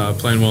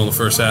playing well in the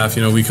first half.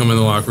 We come in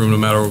the locker room no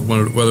matter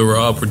whether we're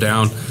up or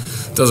down,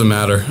 it doesn't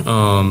matter.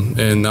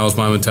 And that was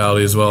my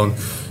mentality as well. And,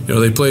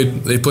 they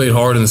played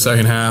hard in the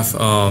second half.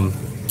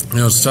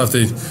 It's tough.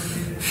 They,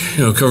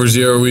 cover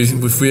 0.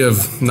 If we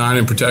have 9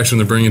 in protection,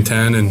 they're bringing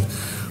 10, and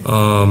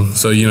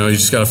so you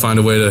just got to find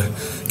a way to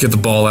get the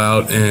ball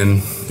out,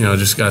 and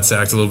just got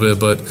sacked a little bit,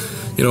 but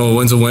a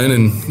win's a win,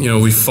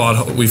 and we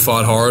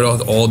fought hard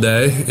all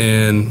day,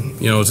 and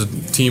it's a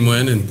team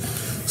win, and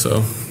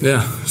so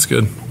yeah, it's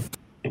good.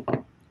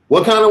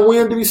 What kind of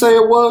win did he say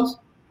it was?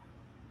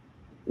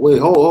 Wait,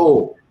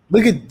 hold.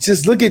 Look at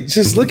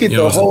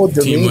the whole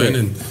demeanor. Team win,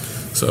 and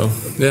so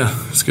yeah,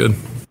 it's good.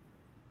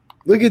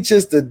 Look at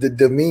just the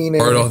demeanor.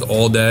 Hard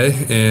all day,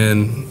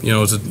 and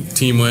it's a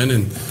team win,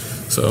 and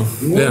so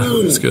yeah,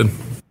 it's good.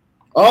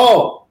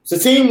 Oh, it's a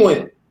team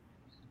win.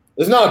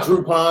 It's not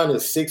Drew Pine.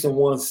 It's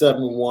 6-1,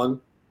 7-1.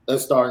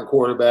 That's starting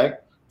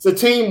quarterback. It's a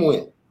team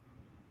win.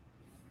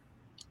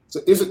 So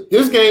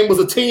this game was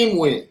a team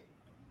win.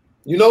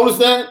 You notice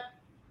that?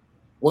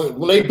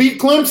 When they beat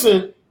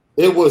Clemson,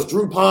 it was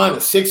Drew Pine at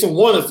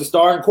 6-1 as the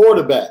starting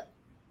quarterback,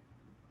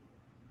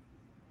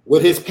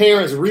 with his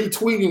parents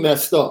retweeting that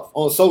stuff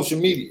on social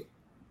media.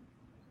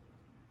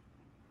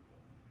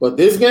 But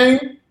this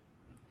game,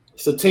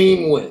 it's a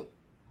team win.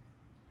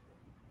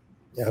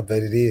 Yeah, I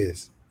bet it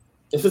is.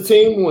 It's a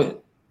team win.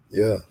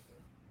 Yeah.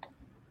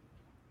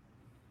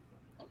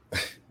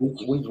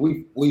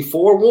 We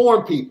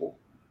forewarned people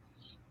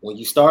when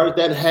you started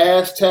that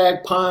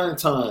hashtag Pine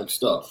Time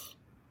stuff.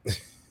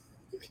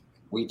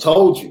 We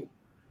told you,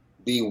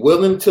 be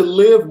willing to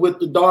live with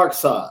the dark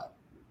side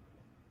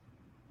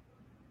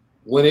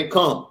when it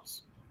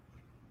comes,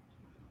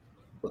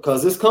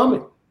 because it's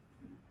coming.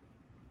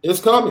 It's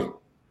coming.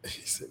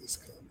 He said it's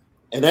coming.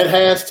 And that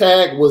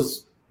hashtag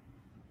was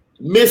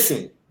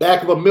missing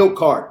back of a milk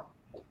carton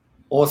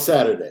on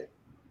Saturday.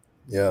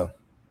 Yeah.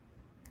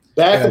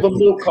 Back of a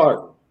milk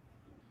carton.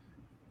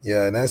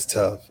 Yeah, and that's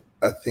tough.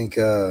 I think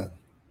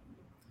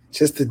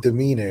just the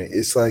demeanor,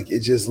 it's like it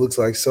just looks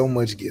like so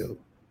much guilt.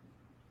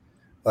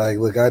 Like,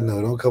 look, I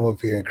know, don't come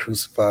up here and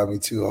crucify me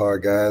too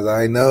hard, guys.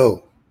 I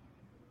know.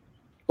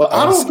 But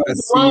I don't think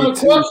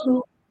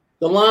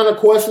the line of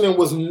questioning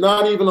was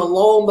not even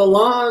along the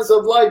lines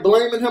of like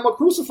blaming him or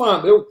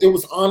crucifying him. It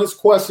was honest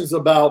questions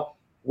about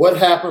what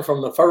happened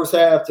from the first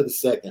half to the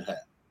second half.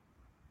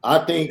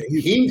 I think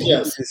he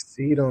just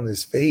see it on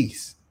his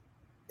face.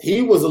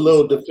 He was a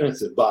little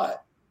defensive by it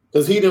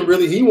because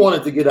he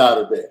wanted to get out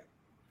of there.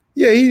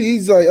 Yeah,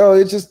 he's like, oh,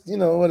 it's just,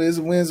 what it is,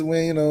 a win's a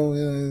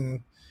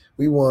win,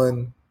 we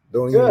won.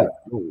 Don't even.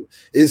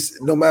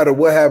 It's no matter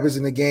what happens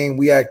in the game,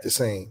 we act the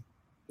same.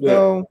 Yeah.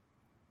 No,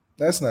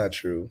 that's not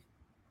true.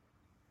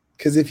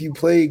 Because if you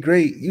play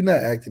great, you're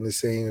not acting the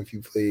same if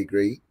you play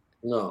great.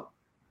 No.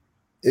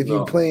 If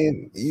you're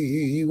playing,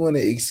 you want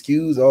to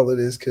excuse all of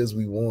this because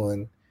we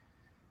won,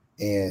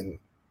 and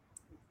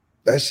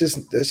that's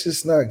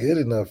just not good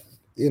enough.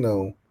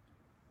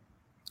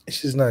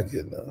 It's just not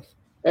good enough.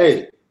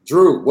 Hey,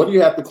 Drew, what do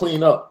you have to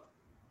clean up?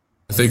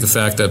 I think the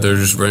fact that they're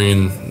just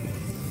bringing,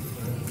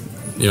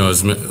 they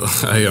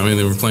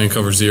were playing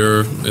cover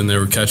 0 and they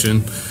were catching.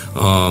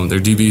 Their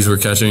DBs were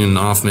catching an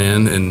off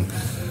man, and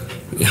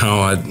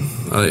I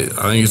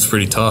think it's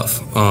pretty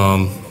tough.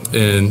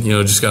 And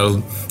just got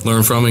to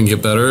learn from it and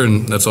get better,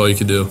 and that's all you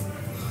can do.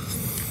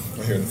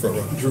 I hear in the front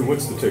row. Drew,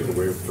 what's the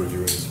takeaway for you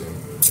in this game?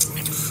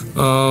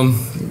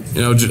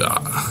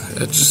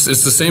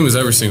 It's the same as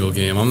every single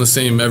game. I'm the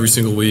same every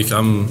single week.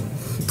 I'm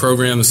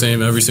programmed the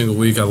same every single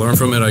week. I learn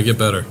from it. I get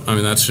better. I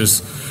mean,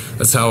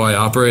 that's how I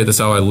operate. That's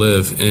how I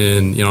live.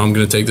 And I'm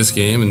going to take this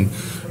game, and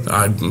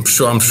I'm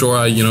sure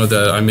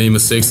that I made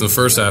mistakes in the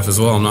first half as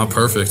well. I'm not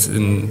perfect,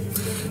 and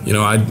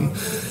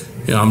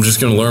I'm just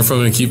going to learn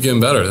from it and keep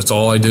getting better. That's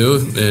all I do,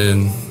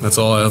 and that's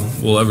all I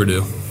will ever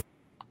do.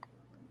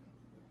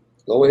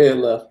 Go ahead,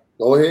 Left.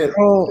 Go ahead.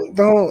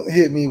 Don't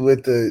hit me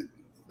with the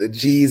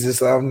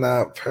Jesus, I'm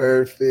not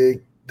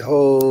perfect.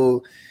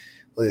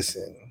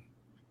 Listen,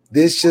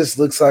 this just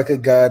looks like a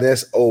guy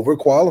that's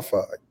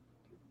overqualified.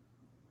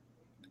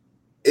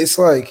 It's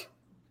like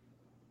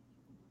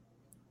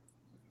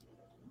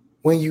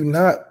when you're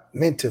not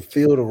meant to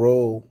fill the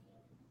role,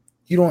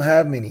 You don't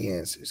have many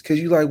answers because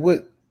you're like,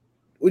 what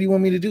do you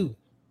want me to do?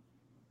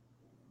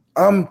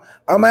 I'm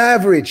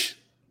average.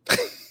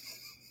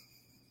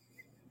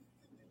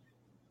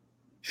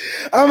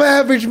 I'm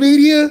average,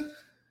 media.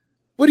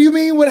 What do you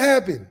mean what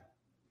happened?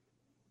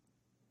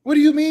 What do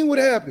you mean what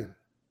happened?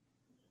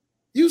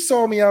 You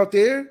saw me out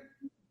there.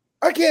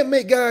 I can't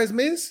make guys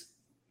miss.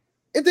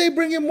 If they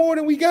bring in more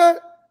than we got,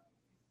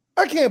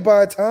 I can't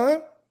buy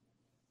time.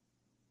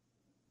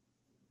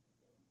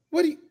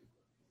 What?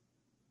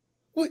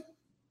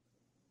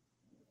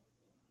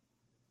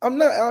 I'm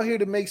not out here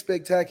to make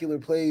spectacular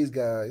plays,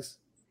 guys.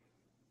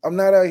 I'm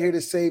not out here to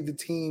save the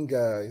team,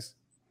 guys.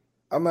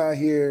 I'm out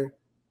here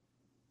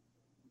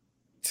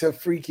to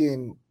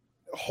freaking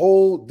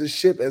hold the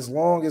ship as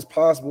long as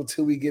possible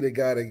till we get a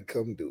guy that can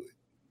come do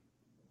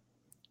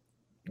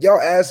it. Y'all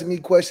asking me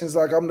questions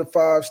like I'm the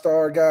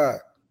 5-star guy.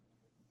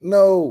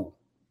 No.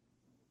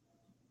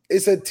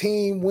 It's a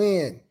team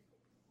win.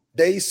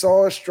 They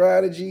saw a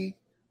strategy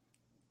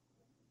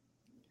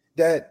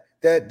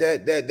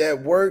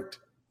that worked.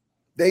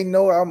 They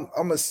know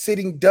I'm a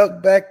sitting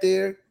duck back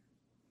there.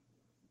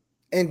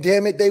 And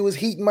damn it, they was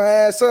heating my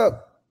ass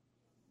up.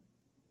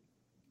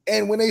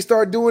 And when they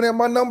start doing that,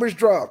 my numbers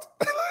dropped.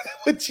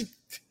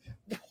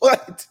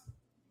 What?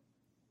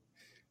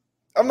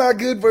 I'm not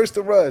good versus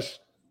the rush.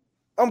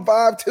 I'm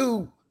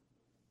 5'2".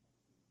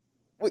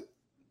 What?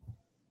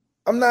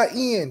 I'm not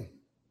Ian.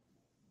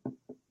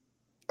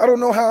 I don't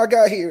know how I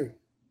got here.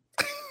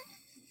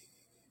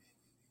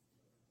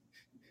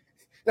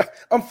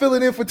 I'm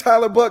filling in for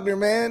Tyler Buckner,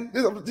 man.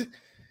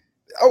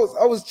 I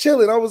was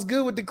chilling. I was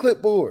good with the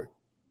clipboard.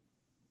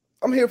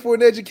 I'm here for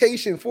an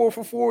education, 4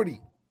 for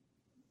 40.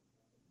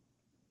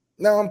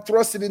 Now I'm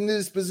thrusted in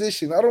this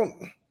position.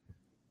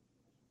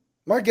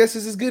 My guess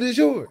is as good as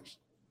yours.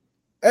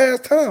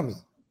 Ask Tommy.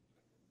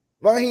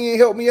 Why he ain't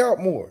helped me out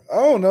more? I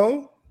don't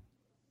know.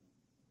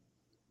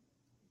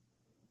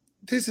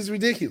 This is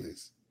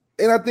ridiculous.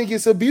 And I think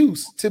it's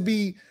abuse to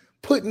be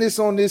putting this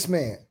on this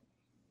man.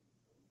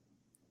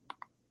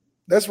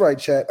 That's right,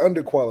 chat.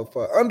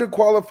 Underqualified.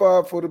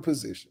 Underqualified for the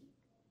position.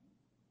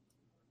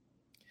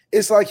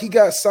 It's like he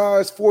got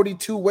size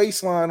 42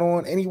 waistline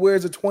on and he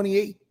wears a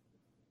 28.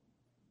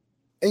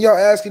 And y'all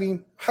asking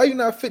him, how you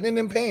not fitting in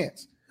them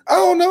pants? I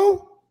don't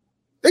know.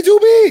 They too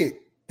big.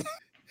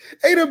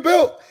 Ain't a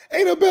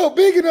belt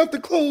big enough to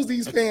close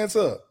these pants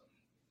up.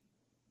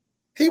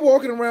 He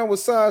walking around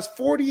with size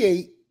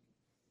 48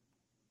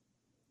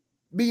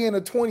 being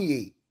a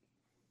 28.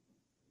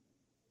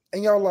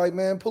 And y'all like,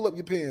 man, pull up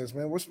your pants,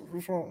 man. What's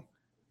wrong?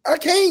 I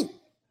can't.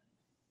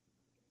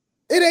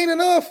 It ain't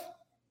enough.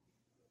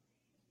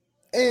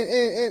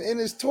 And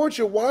it's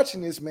torture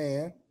watching this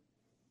man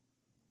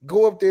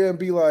go up there and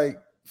be like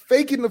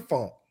faking the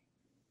funk.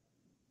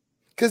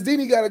 Because then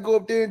he got to go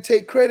up there and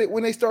take credit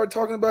when they start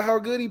talking about how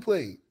good he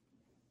played.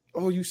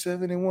 Oh, you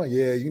 7-1.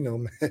 Yeah, you know,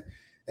 man.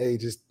 Hey,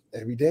 just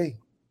every day.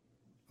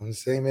 I'm the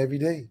same every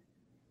day.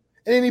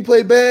 And then he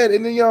played bad,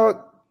 and then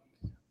y'all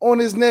on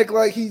his neck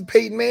like he's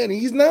Peyton Manning.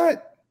 He's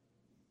not.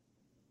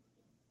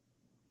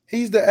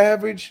 He's the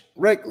average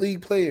rec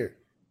league player.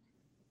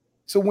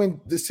 So when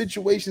the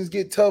situations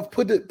get tough,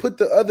 put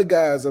the other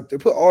guys up there.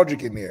 Put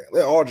Aldrich in there.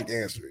 Let Aldrich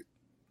answer it.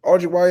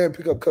 Aldrich, why you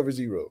pick up cover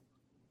 0?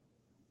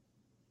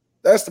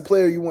 That's the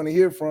player you want to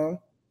hear from.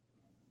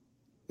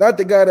 Not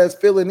the guy that's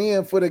filling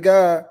in for the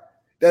guy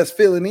that's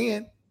filling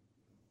in.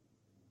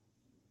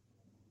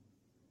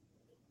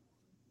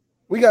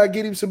 We got to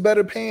get him some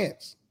better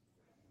pants.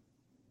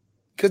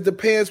 Because the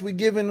pants we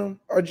giving him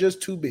are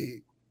just too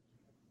big.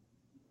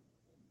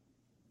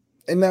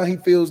 And now he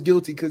feels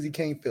guilty because he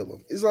can't fill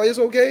them. It's like, it's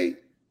okay.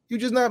 You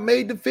just not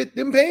made to fit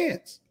them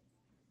pants.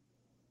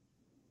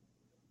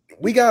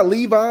 We got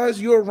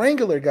Levi's. You're a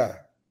Wrangler guy.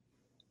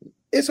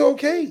 It's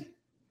okay.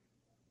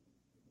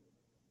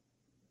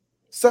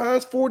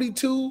 Size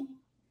 42,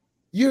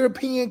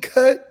 European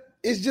cut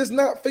is just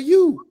not for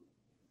you.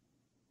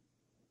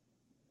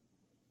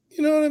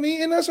 You know what I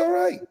mean? And that's all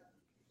right.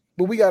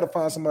 But we got to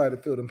find somebody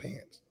to fill them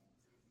pants.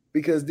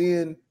 Because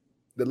then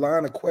the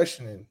line of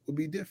questioning would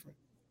be different.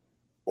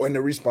 And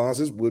the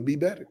responses would be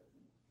better.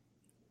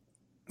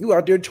 You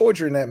out there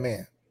torturing that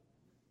man.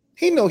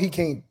 He know he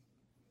can't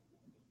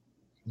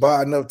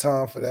buy enough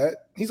time for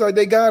that. He's like,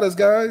 they got us,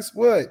 guys.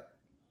 What?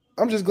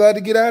 I'm just glad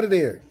to get out of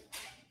there.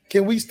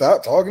 Can we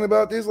stop talking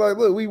about this? Like,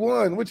 look, we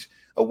won. Which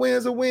a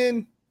win's a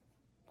win.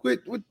 With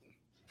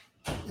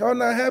y'all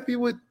not happy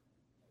with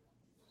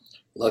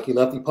Lucky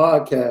Lefty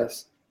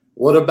podcast.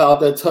 What about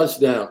that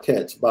touchdown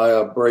catch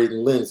by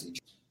Braden Lindsey?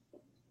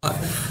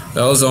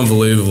 That was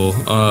unbelievable.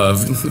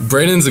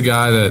 Braden's a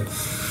guy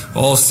that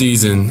all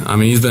season, I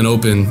mean, he's been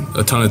open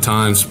a ton of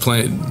times,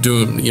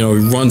 he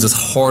runs as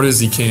hard as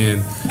he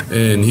can,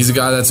 and he's a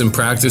guy that's in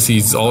practice.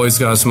 He's always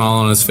got a smile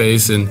on his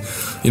face, and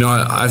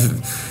I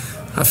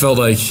felt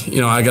like,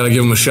 I got to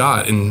give him a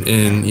shot,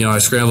 and I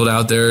scrambled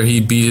out there.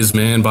 He beat his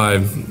man by,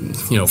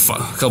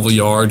 a couple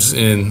yards,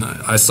 and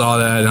I saw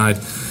that, and I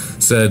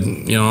said,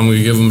 I'm going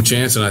to give him a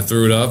chance, and I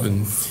threw it up,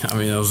 and I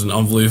mean, that was an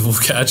unbelievable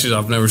catch.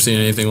 I've never seen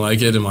anything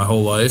like it in my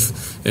whole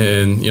life,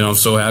 and I'm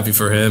so happy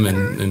for him,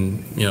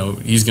 and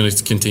he's going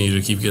to continue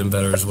to keep getting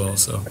better as well.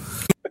 So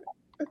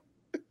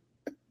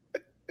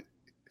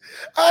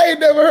I ain't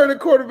never heard a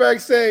quarterback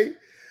say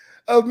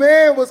a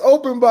man was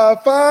open by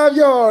 5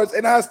 yards,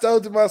 and I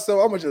told to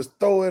myself, I'm gonna just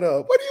throw it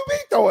up. What do you mean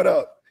throw it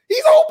up?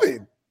 He's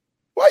open.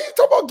 Why are you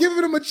talking about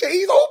giving him a chance?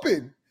 He's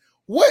open.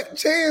 What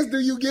chance do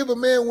you give a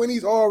man when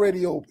he's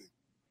already open?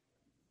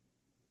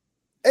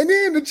 And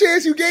then the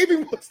chance you gave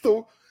him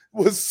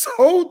was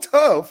so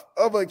tough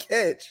of a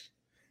catch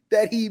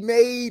that he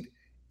made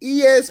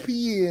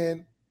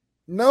ESPN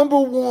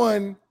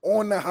 #1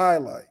 on the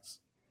highlights.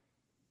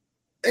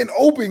 An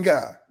open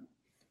guy.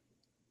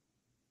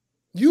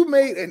 You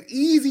made an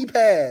easy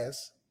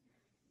pass,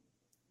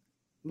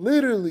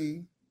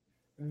 literally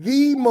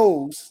the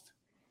most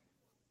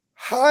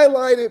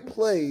highlighted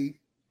play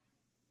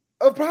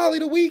of probably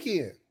the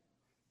weekend.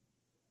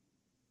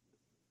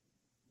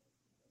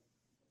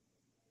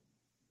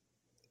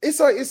 It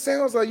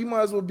sounds like you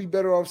might as well be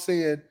better off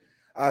saying,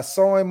 I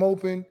saw him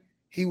open,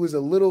 he was a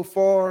little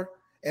far,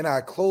 and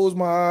I closed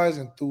my eyes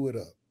and threw it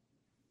up.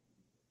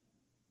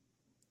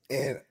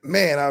 And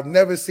man, I've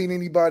never seen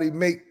anybody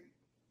make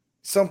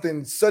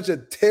such a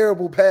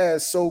terrible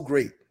pass so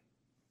great.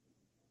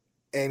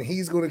 And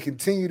he's going to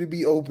continue to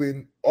be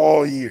open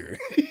all year.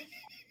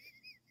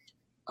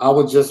 I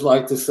would just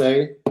like to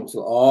say to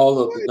all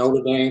of the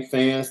Notre Dame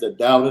fans that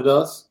doubted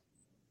us,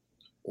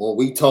 when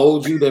we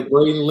told you that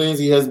Braden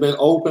Lindsey has been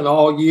open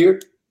all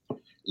year,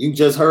 you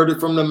just heard it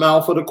from the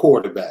mouth of the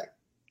quarterback.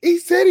 He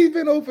said he's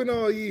been open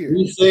all year.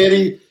 He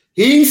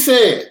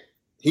said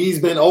he's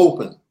been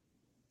open.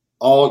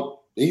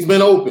 He's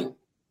been open.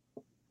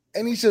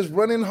 And he's just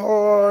running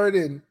hard,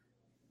 and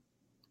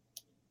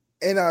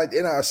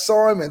I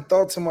saw him and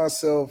thought to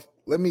myself,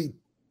 let me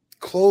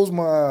close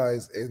my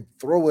eyes and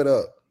throw it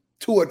up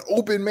to an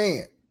open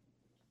man.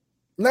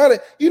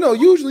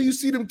 Usually you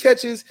see them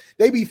catches,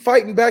 they be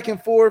fighting back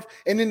and forth,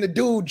 and then the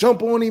dude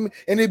jump on him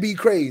and it'd be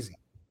crazy.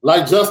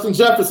 Like Justin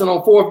Jefferson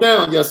on 4th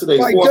down yesterday.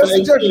 Like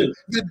Justin Jefferson.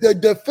 The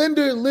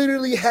defender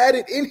literally had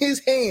it in his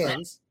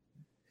hands.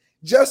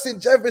 Justin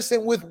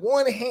Jefferson with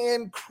one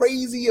hand,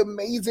 crazy,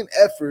 amazing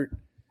effort,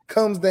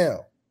 comes down.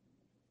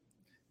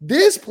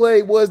 This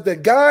play was the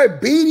guy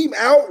beat him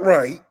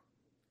outright.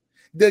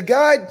 The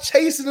guy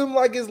chasing him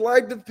like his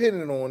life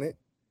depended on it.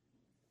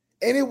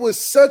 And it was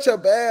such a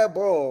bad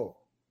ball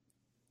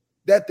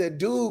that the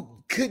dude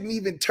couldn't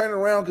even turn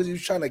around because he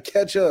was trying to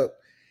catch up.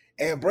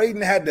 And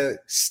Braden had to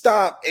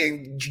stop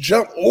and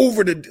jump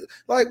over the dude.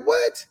 Like,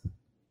 what?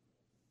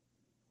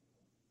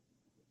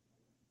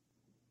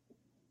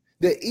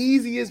 The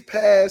easiest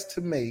pass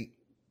to make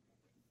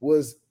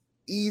was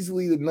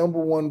easily the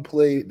 #1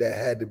 play that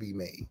had to be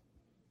made.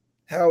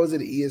 How is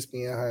it an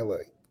ESPN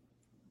highlight?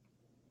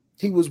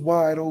 He was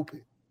wide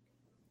open,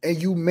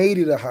 and you made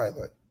it a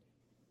highlight.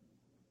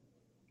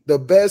 The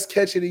best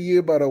catch of the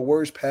year by the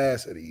worst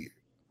pass of the year.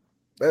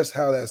 That's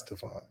how that's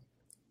defined.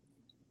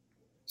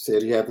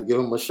 Said he had to give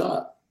him a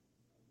shot.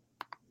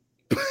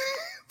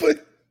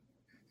 But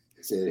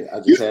said, I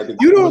just had to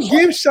you don't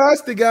give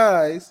shots to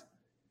guys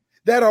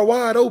that are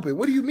wide open.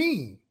 What do you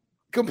mean?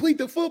 Complete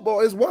the football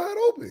is wide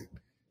open.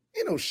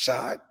 Ain't no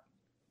shot.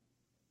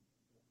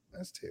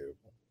 That's terrible.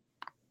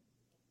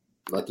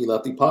 Lucky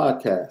Lefty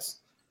podcast.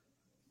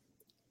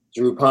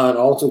 Drew Pine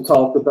also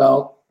talked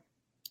about,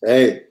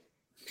 hey,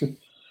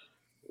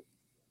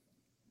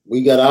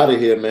 we got out of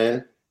here,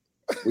 man.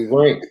 We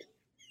ranked.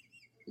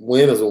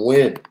 Win is a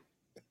win.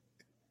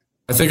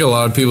 I think a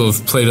lot of people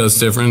have played us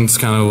different. It's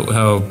kind of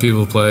how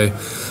people play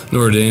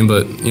Notre Dame,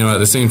 but at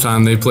the same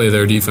time they play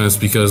their defense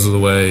because of the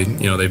way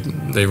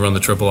they run the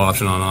triple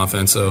option on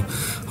offense. So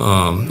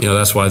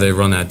that's why they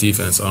run that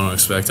defense. I don't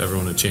expect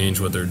everyone to change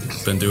what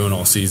they've been doing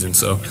all season.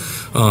 So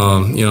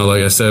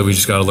like I said, we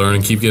just got to learn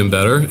and keep getting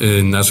better,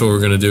 and that's what we're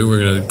going to do. We're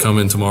going to come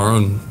in tomorrow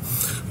and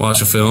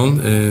watch a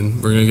film, and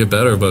we're going to get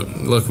better.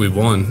 But look, we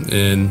won,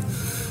 and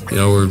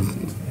we're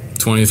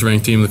 20th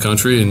ranked team in the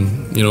country,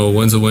 and a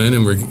win's a win.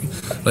 And we're,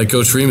 like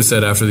Coach Freeman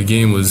said after the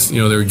game, was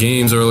there were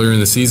games earlier in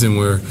the season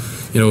where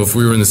if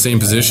we were in the same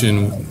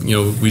position,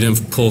 we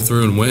didn't pull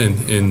through and win,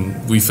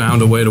 and we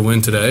found a way to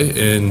win today,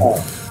 and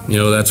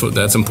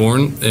that's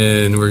important,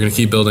 and we're going to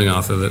keep building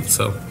off of it.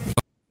 So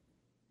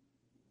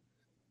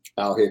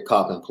out here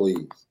copping,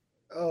 please.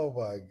 Oh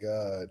my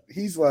God,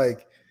 he's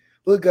like,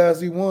 look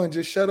guys, we won.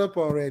 Just shut up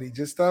already.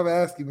 Just stop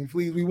asking me,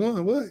 please. We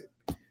won. What?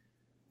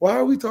 Why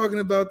are we talking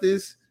about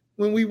this?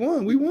 When we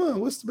won,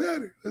 What's the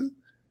matter?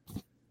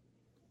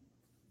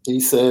 He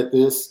said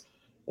this,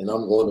 and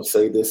I'm going to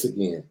say this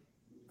again.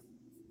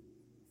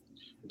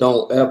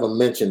 Don't ever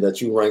mention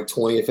that you ranked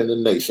 20th in the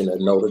nation at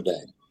Notre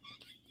Dame.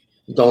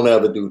 Don't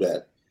ever do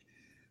that.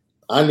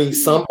 I need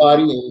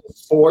somebody in the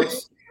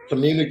sports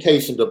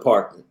communication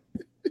department.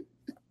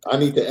 I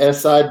need the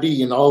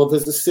SID and all of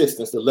his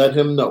assistants to let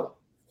him know.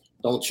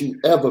 Don't you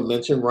ever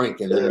mention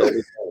ranking at Notre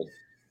Dame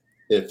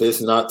if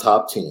it's not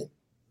top 10.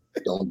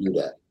 Don't do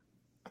that.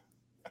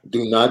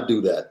 Do not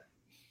do that.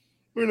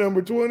 We're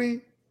number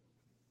 20.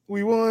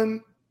 We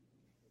won.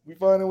 We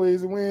finding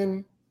ways to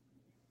win.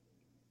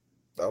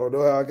 I don't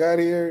know how I got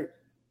here.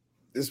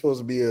 It's supposed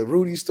to be a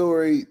Rudy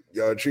story.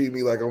 Y'all treat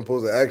me like I'm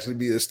supposed to actually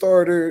be a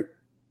starter.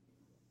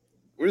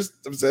 I'm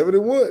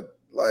 7-1.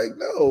 Like,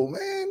 no,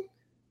 man.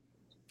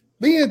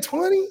 Being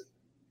 20?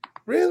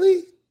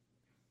 Really?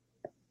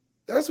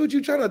 That's what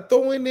you're trying to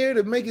throw in there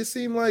to make it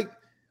seem like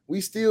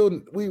we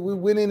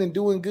winning and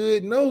doing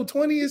good? No,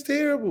 20 is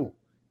terrible.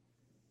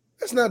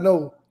 That's not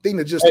no thing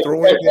to just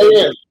throw in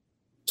there.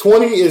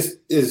 20 is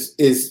this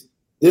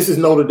is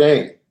Notre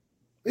Dame.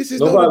 This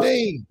is Notre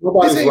Dame.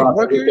 Nobody's this ain't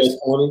Rutgers.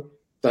 20.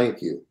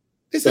 Thank you.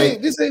 This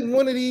ain't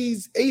one of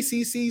these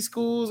ACC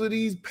schools or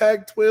these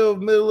Pac-12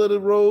 middle of the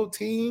road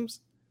teams.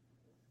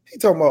 He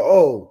talking about,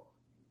 oh,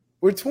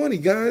 we're 20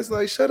 guys.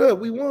 Like, shut up,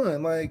 we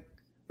won. Like,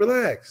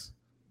 relax.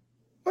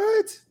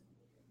 What?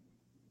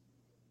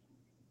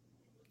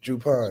 Drew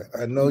Pine,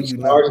 I know you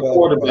not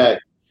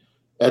quarterback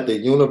at the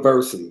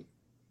University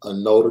of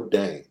Notre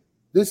Dame.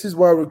 This is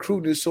why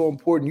recruiting is so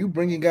important. You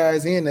bringing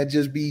guys in that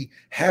just be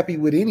happy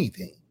with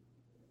anything.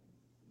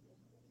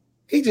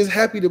 He just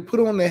happy to put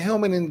on the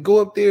helmet and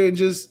go up there and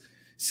just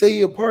say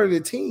you're part of the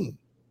team.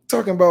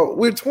 Talking about,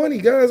 we're 20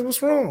 guys,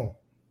 what's wrong?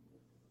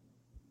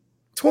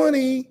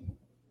 20,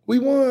 we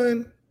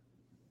won.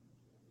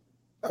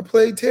 I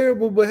played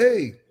terrible, but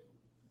hey,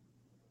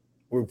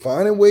 we're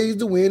finding ways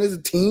to win as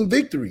a team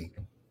victory.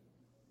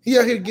 He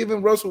out here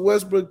giving Russell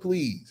Westbrook,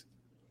 please.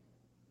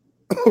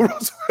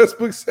 Russell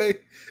Westbrook say,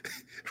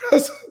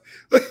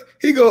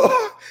 he go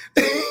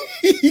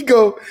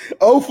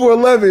 0 for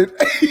 11.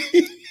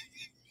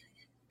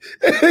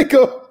 And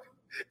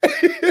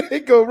they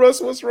go,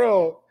 Russ, what's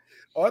wrong?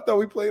 Oh, I thought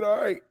we played all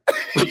right.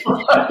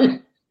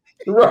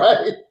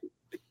 Right.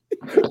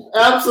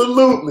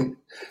 Absolutely.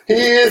 He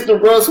is the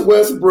Russ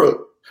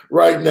Westbrook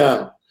right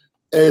now.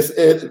 In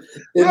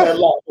that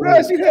locker room.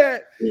 Russ, you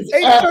had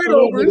 8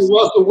 turnovers.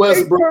 Russell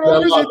Westbrook 8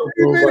 turnovers in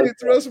 2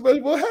 minutes, Russell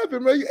Westbrook. What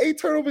happened, man? 8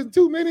 turnovers in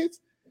 2 minutes?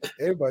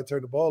 Everybody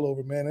turned the ball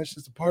over, man. That's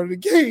just a part of the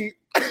game.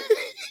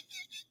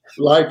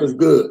 Life is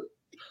good.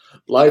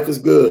 Life is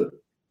good.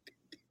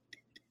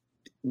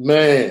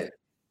 Man.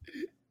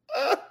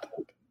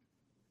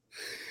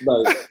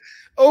 Like,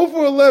 0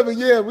 for 11.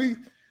 Yeah, we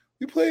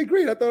played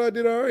great. I thought I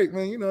did all right,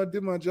 man. You know, I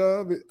did my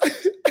job.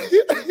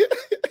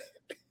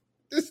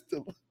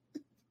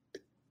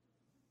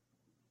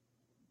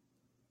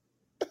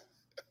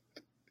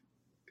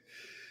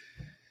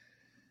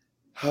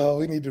 Oh,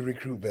 we need to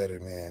recruit better,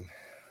 man.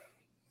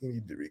 We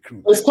need to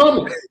recruit. It's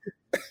coming.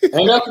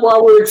 And that's why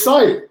we're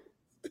excited.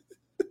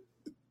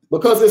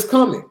 Because it's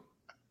coming.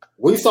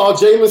 We saw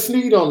Jalen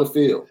Sneed on the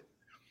field.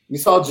 You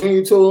saw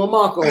Junior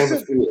Tuilamaka on the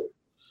field.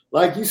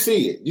 Like, you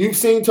see it. You've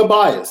seen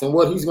Tobias and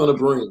what he's going to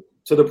bring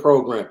to the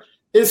program.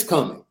 It's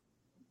coming.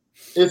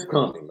 It's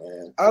coming,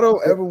 man. I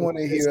don't ever want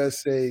to hear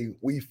us say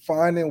we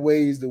finding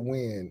ways to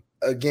win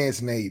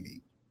against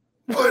Navy.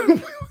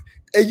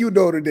 And you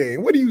Notre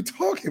Dame. What are you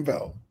talking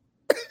about?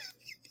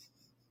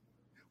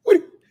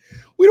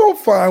 We don't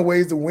find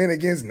ways to win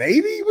against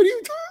Navy. What are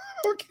you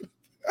talking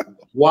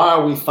about? Why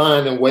are we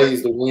finding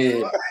ways to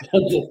win?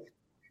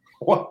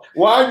 Why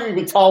are you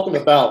even talking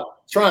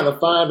about trying to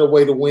find a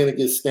way to win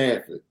against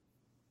Stanford?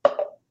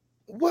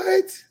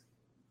 What?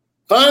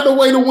 Find a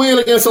way to win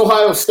against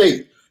Ohio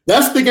State.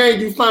 That's the game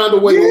you find a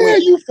way to win. Yeah,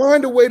 you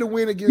find a way to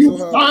win against Ohio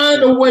State. You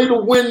find a way to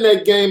win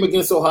that game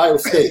against Ohio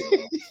State.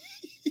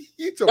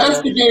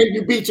 That's the game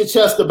you beat your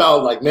chest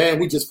about. Like, man,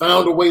 we just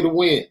found a way to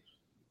win.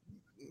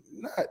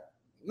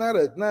 Not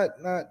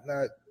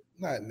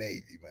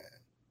Navy, man.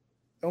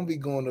 Don't be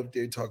going up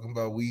there talking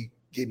about we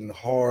getting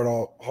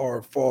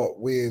hard fought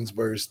wins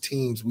versus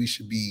teams we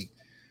should be.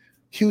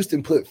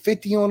 Houston put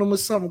 50 on them or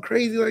something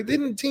crazy. Like,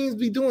 didn't teams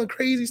be doing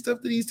crazy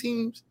stuff to these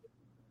teams?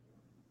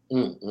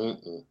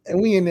 And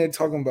we in there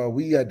talking about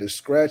we had to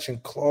scratch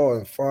and claw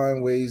and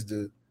find ways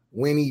to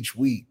win each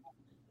week.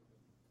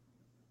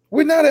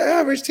 We're not an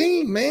average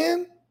team,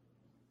 man.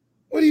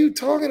 What are you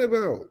talking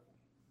about?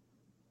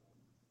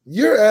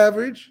 You're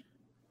average,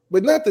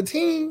 but not the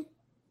team.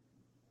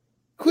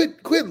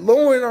 Quit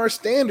lowering our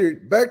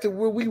standard back to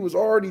where we was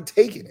already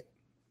taking it.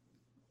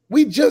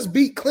 We just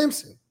beat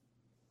Clemson.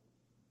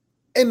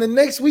 And the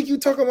next week you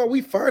talking about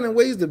we finding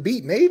ways to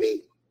beat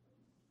Navy?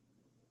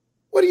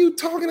 What are you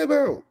talking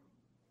about?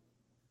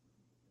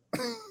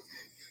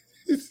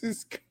 This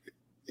is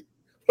crazy.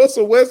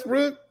 Russell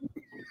Westbrook?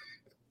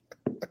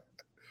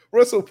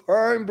 Russell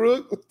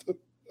Pinebrook?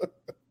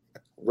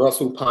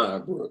 Russell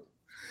Pinebrook.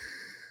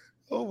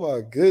 Oh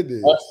my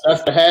goodness.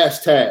 That's the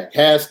hashtag.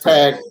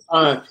 Hashtag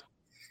Pine,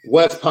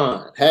 West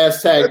Pine.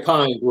 Hashtag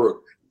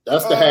Pinebrook.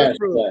 That's the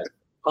hashtag.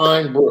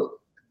 Pinebrook.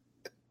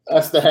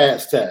 That's the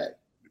hashtag.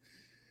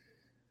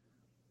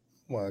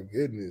 My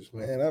goodness,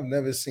 man. I've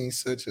never seen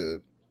such a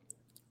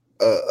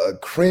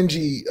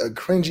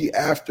cringy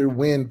after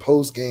win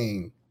post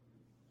game.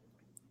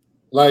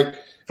 Like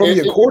from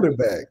your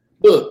quarterback.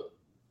 Look,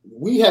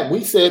 we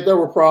said there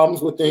were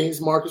problems with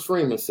things Marcus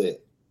Freeman said.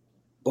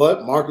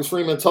 But Marcus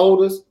Freeman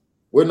told us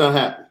we're not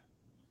happy.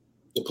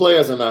 The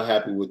players are not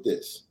happy with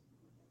this.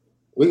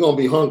 we're going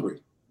to be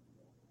hungry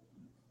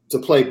to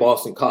play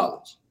Boston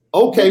College.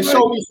 Okay,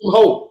 show me some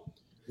hope.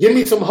 Give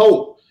me some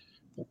hope.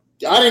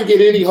 I didn't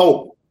get any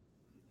hope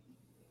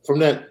from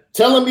that.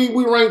 Telling me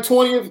we ranked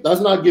 20th,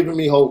 that's not giving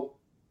me hope.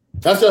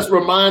 That's just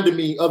reminding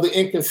me of the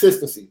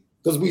inconsistency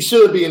because we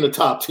should be in the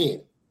top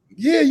 10.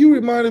 Yeah, you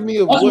reminded me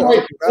of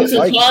this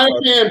entire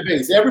fan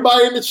base.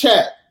 Everybody in the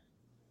chat,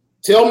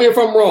 tell me if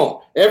I'm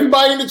wrong.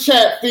 Everybody in the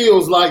chat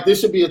feels like this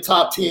should be a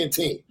top 10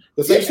 team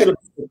because they should have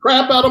beat the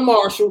crap out of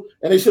Marshall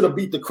and they should have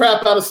beat the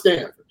crap out of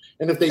Stanford.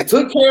 And if they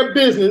took care of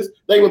business,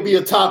 they would be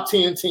a top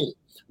 10 team.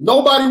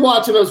 Nobody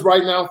watching us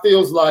right now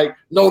feels like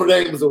Notre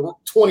Dame is a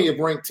 20th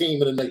ranked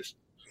team in the nation.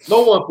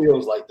 No one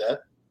feels like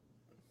that.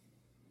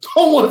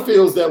 No one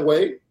feels that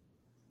way.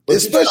 But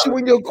especially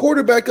when your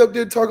quarterback up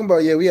there talking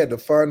about, we had to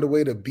find a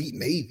way to beat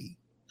Navy.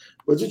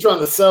 But you're trying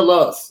to sell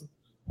us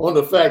on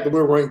the fact that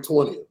we're ranked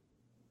 20th.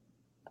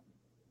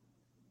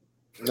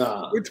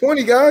 Nah. We're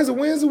 20 guys. A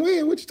win's a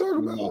win. What you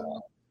talking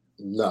about?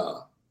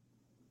 Nah.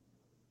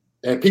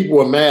 And people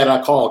were mad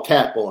I called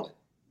cap on it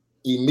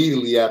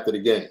immediately after the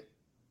game.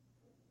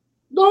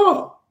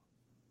 No.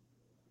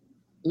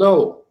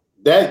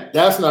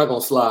 That's not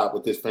going to slide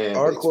with this fan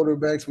Our base.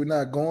 quarterbacks, we're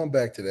not going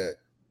back to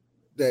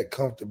that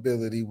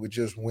comfortability with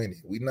just winning.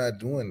 We're not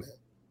doing that.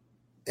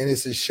 And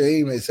it's a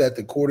shame it's at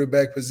the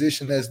quarterback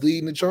position that's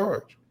leading the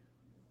charge.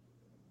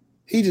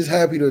 He just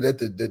happy that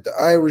the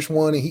Irish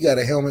won and he got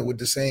a helmet with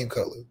the same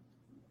color.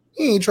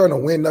 He ain't trying to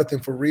win nothing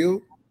for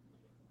real.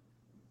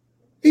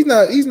 He's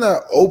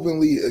not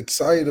openly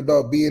excited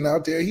about being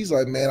out there. He's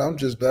like, man, I'm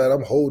just glad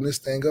I'm holding this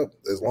thing up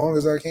as long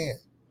as I can.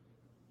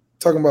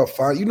 Talking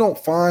about you don't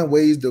find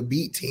ways to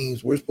beat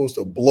teams we're supposed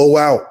to blow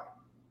out.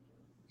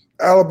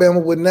 Alabama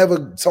would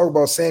never talk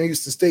about Sam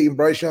Houston State and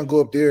Bryce Young go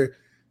up there.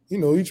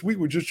 Each week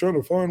we're just trying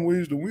to find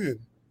ways to win.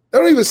 That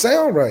don't even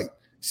sound right.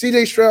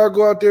 CJ Stroud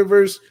go out there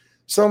versus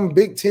some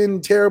Big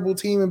Ten terrible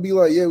team and be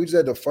like, we just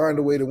had to find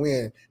a way to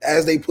win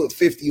as they put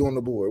 50 on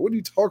the board. What are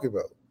you talking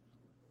about?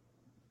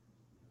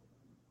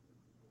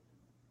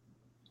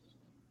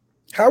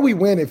 How we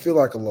win and feel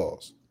like a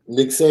loss?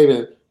 Nick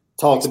Saban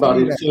talked about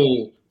his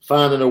team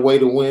finding a way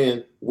to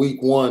win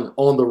week 1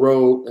 on the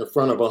road in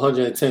front of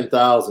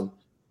 110,000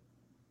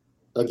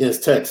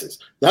 against Texas.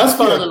 That's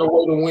finding a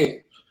way to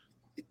win.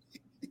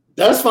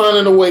 That's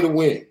finding a way to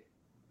win.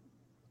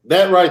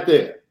 That right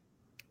there.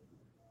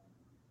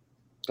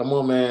 Come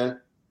on,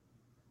 man.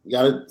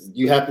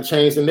 You have to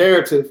change the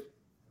narrative.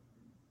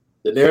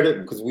 The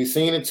narrative, because we've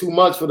seen it too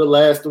much for the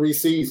last 3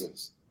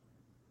 seasons.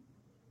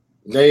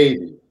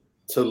 Navy,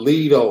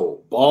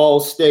 Toledo, Ball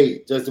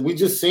State. We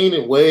just seen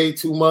it way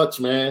too much,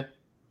 man.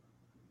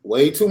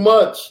 Way too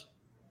much.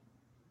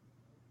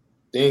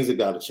 Things have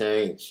got to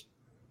change.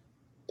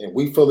 And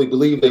we fully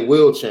believe they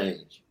will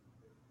change.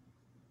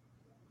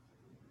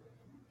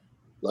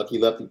 Lucky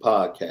Lefty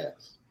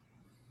Podcast.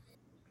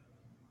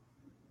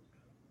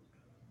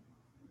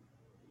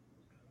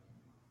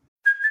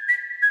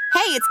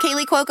 Hey, it's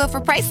Kaylee Cuoco for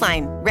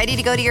Priceline. Ready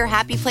to go to your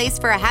happy place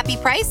for a happy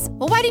price?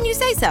 Well, why didn't you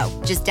say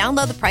so? Just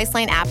download the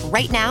Priceline app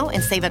right now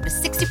and save up to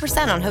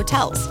 60% on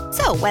hotels.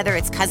 So whether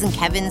it's Cousin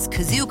Kevin's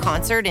Kazoo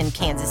Concert in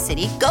Kansas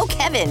City, go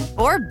Kevin,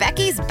 or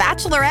Becky's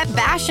Bachelorette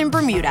Bash in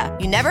Bermuda,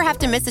 you never have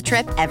to miss a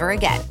trip ever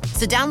again.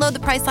 So download the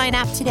Priceline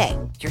app today.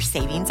 Your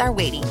savings are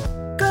waiting.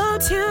 Go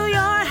to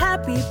your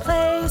happy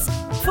place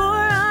for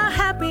a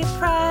happy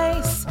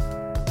price.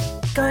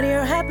 Go to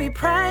your happy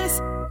price,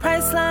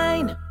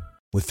 Priceline.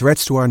 With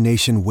threats to our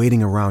nation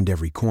waiting around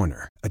every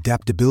corner,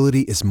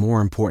 adaptability is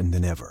more important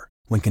than ever.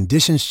 When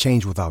conditions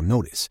change without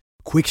notice,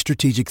 quick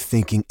strategic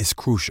thinking is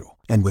crucial.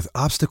 And with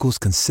obstacles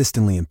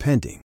consistently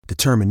impending,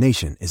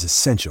 determination is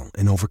essential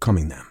in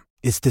overcoming them.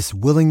 It's this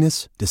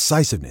willingness,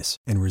 decisiveness,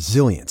 and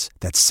resilience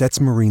that sets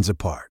Marines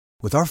apart.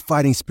 With our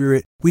fighting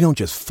spirit, we don't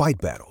just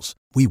fight battles,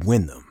 we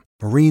win them.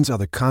 Marines are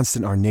the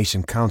constant our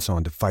nation counts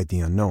on to fight the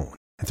unknown.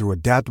 And through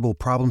adaptable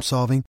problem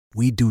solving,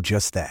 we do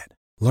just that.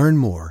 Learn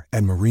more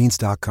at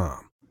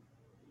marines.com.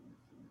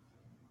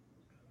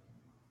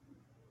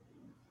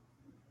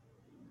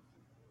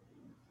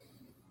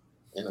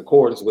 In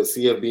accordance with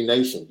CFB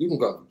Nation, you can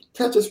go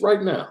catch us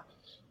right now.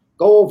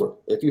 Go over,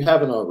 if you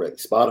haven't already,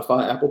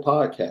 Spotify, Apple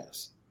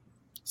Podcasts.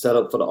 Set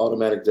up for the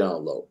automatic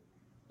download.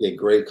 Get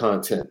great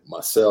content.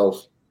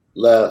 Myself,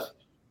 Left,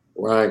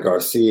 Ryan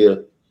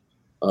Garcia.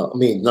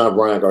 Not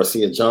Ryan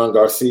Garcia, John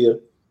Garcia.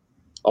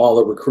 All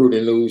the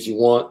recruiting news you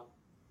want.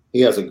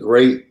 He has a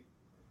great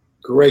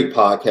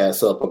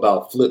podcast up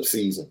about flip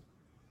season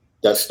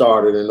that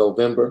started in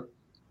November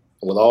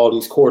with all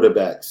these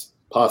quarterbacks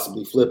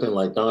possibly flipping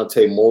like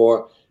Dante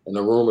Moore and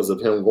the rumors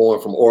of him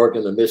going from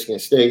Oregon to Michigan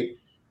State.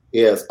 He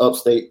has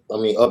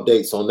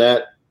updates on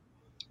that.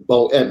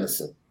 Bo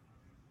Edmondson,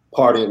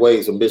 parting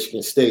ways with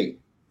Michigan State.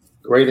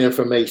 Great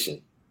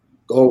information.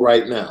 Go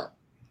right now.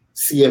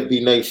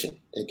 CFB Nation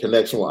in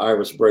connection with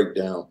Irish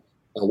Breakdown.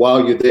 And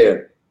while you're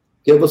there,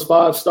 give us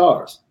 5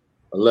 stars.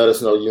 And let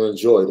us know you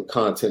enjoy the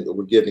content that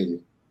we're giving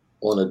you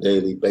on a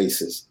daily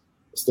basis.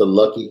 It's the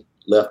Lucky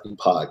Lefty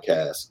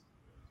Podcast.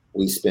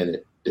 We spin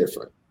it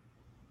different.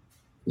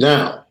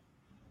 Now,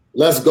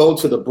 let's go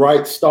to the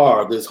bright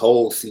star of this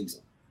whole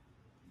season.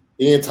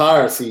 The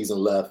entire season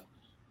left,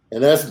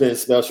 and that's been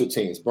special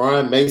teams.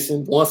 Brian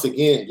Mason, once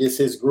again, gets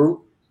his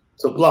group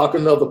to block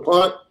another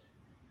punt,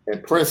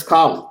 and Prince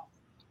Colley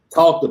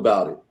talked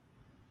about it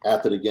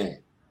after the game.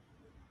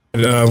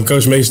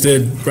 Coach Mace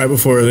did right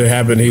before it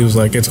happened. He was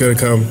like, "It's going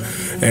to come,"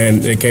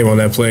 and it came on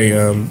that play.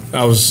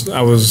 I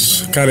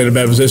was kind of in a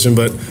bad position,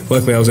 but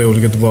luckily I was able to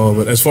get the ball.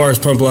 But as far as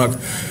punt block,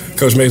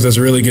 Coach Mace does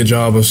a really good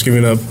job of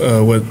skimming up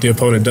what the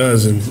opponent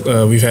does,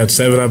 and we've had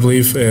 7, I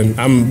believe, and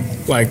I'm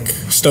like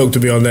stoked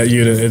to be on that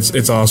unit.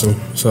 It's awesome,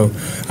 so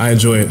I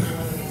enjoy it.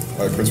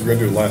 All right, Prince, we're going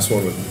to do the last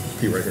one with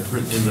Pete right here.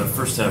 In the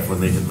first half, when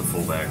they hit the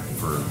fullback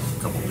for a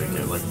couple big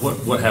hits, like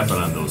what happened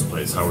on those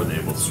plays? How were they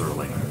able to sort of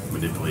like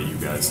manipulate you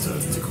guys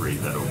to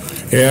create that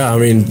opening? Yeah, I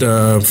mean,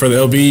 for the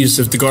LBs,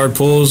 if the guard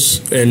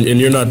pulls and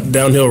you're not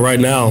downhill right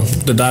now,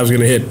 the dive's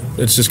going to hit.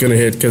 It's just going to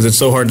hit because it's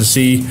so hard to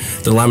see.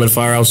 The linemen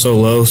fire out so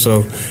low,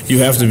 so you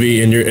have to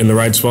be in the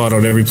right spot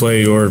on every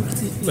play, or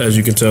as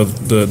you can tell,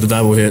 the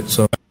dive will hit.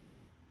 So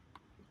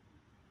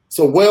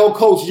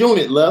well-coached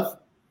unit left.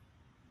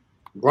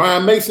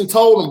 Brian Mason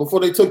told them before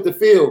they took the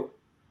field,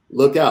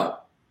 look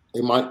out.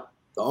 The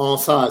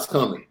onside's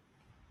coming.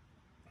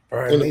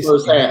 Brian in the Mason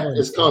first half,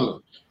 it's coming.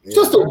 Yeah.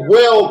 Just a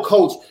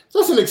well-coached,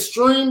 just an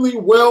extremely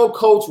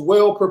well-coached,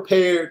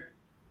 well-prepared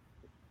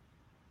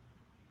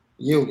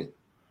unit.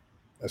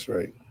 That's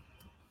right.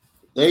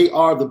 They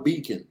are the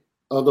beacon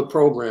of the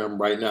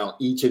program right now,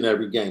 each and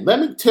every game. Let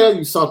me tell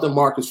you something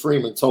Marcus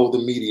Freeman told the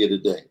media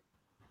today.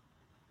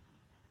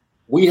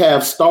 We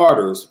have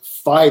starters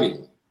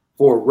fighting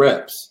for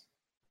reps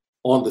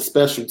on the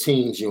special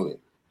teams unit.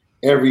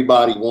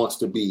 Everybody wants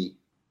to be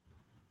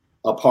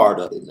a part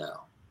of it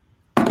now.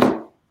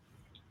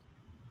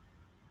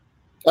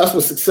 That's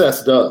what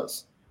success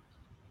does.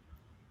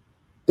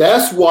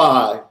 That's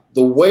why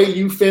the way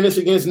you finish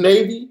against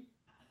Navy,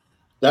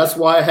 that's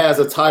why it has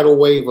a tidal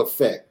wave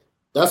effect.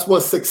 That's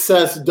what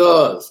success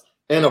does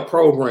in a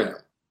program.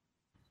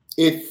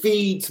 It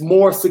feeds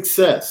more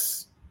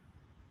success.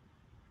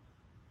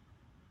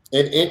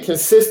 And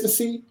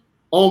inconsistency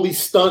only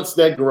stunts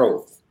that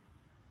growth.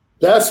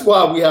 That's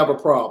why we have a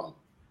problem.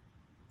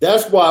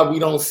 That's why we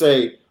don't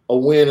say a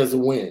win is a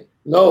win.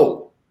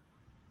 No.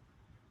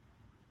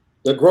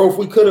 The growth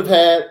we could have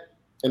had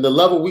and the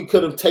level we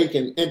could have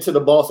taken into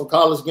the Boston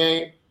College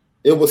game,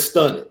 it was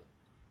stunted.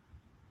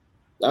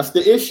 That's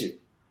the issue.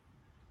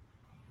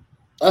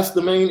 That's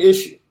the main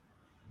issue.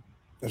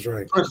 That's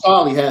right. Prince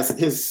Colley has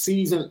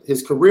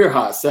his career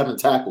high 7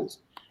 tackles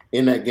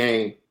in that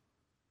game.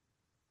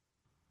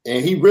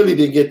 And he really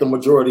did get the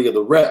majority of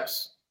the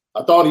reps.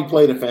 I thought he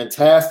played a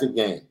fantastic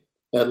game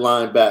at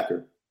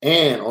linebacker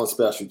and on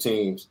special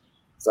teams.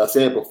 As I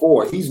said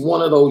before, he's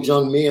one of those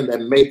young men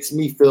that makes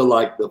me feel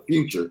like the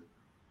future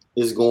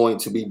is going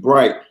to be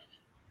bright.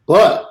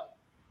 But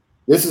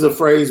this is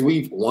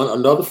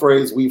another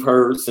phrase we've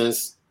heard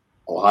since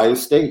Ohio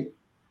State.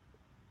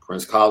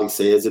 Prince Colley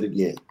says it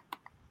again.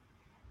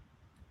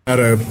 How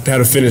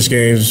to finish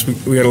games.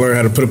 We got to learn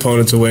how to put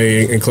opponents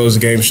away and close the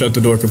game, shut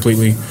the door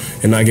completely,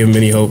 and not give them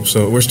any hope.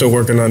 So we're still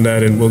working on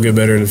that, and we'll get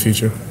better in the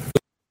future.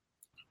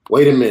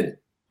 Wait a minute.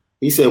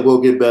 He said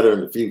we'll get better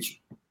in the future.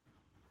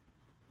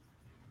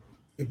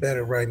 Get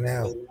better right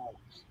now.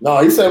 No,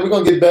 he said we're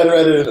going to get better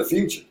at it in the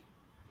future.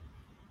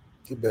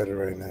 Get better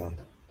right now.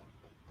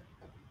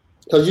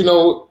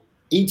 Because,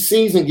 each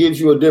season gives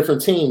you a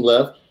different team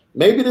left.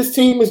 Maybe this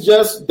team is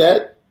just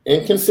that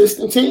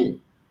inconsistent team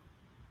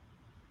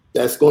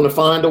that's going to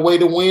find a way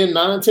to win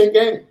 9, 10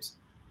 games.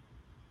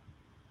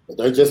 But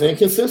they're just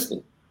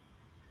inconsistent.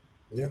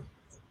 Yeah.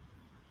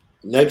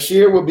 Next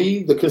year will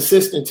be the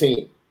consistent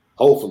team,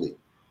 hopefully.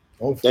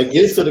 That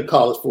gets to the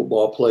college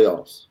football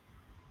playoffs.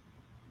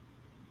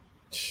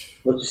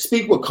 But you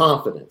speak with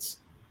confidence.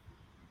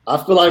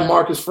 I feel like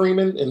Marcus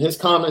Freeman and his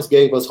comments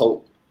gave us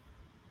hope.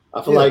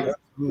 I feel like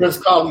Prince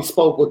Colley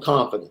spoke with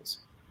confidence,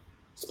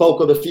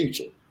 spoke of the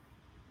future,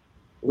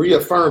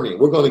 reaffirming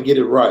we're going to get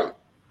it right.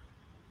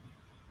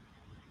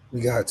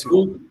 We got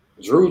to.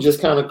 Drew just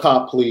kind of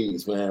cop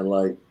please, man.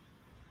 Like,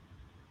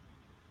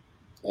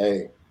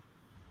 hey,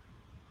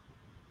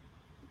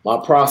 my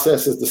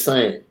process is the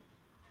same.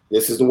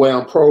 This is the way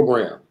I'm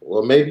programmed.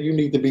 Well, maybe you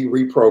need to be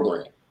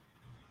reprogrammed.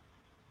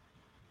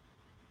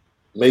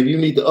 Maybe you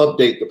need to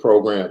update the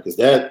program because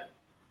that's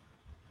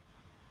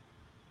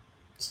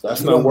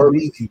not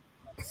working.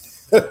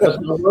 That's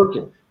not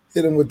working.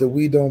 Hit him with the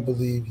 "we don't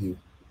believe you."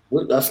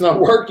 That's not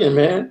working,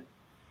 man.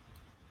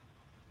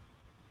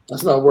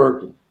 That's not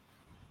working.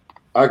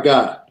 Our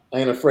guy, I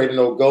ain't afraid of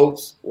no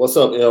goats. What's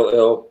up,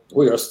 LL?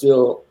 We are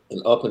still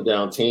an up and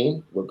down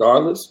team,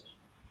 regardless.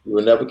 You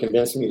will never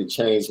convince me to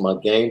change my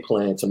game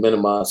plan to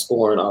minimize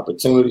scoring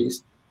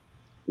opportunities.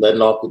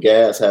 Letting off the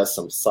gas has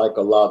some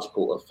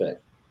psychological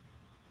effect.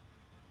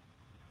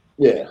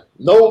 Yeah,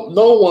 no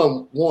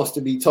one wants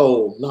to be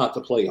told not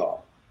to play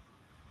hard.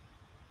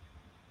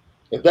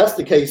 If that's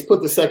the case,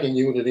 put the second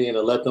unit in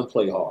and let them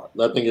play hard.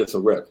 Let them get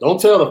some reps.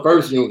 Don't tell the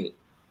first unit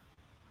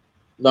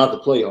not to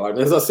play hard.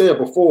 And as I said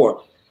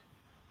before,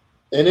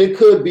 And it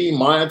could be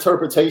my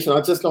interpretation.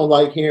 I just don't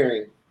like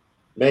hearing,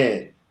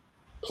 man,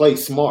 play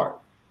smart.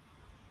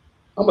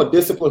 I'm a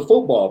disciplined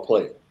football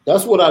player.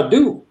 That's what I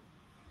do.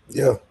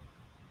 Yeah.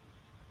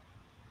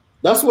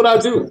 That's what I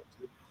do.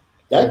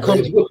 That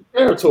comes with the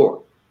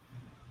territory.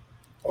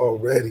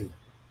 Already.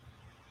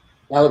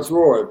 Alex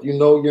Rohr, if you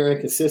know you're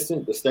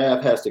inconsistent, the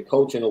staff has to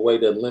coach in a way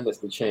that limits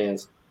the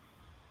chance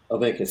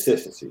of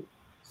inconsistency.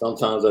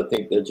 Sometimes I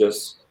think they're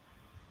just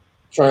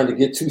trying to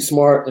get too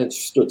smart and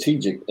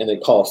strategic, and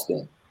it costs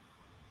them.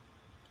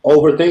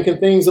 Overthinking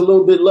things a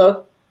little bit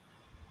left.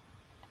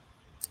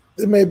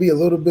 There may be a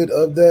little bit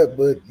of that,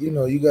 but,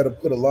 you got to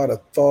put a lot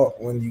of thought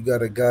when you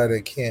got a guy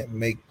that can't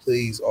make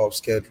plays off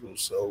schedule.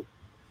 So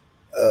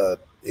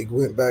it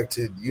went back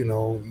to,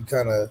 you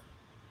kind of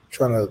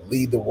trying to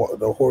lead the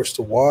horse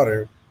to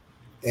water.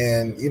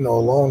 And,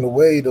 along the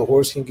way, the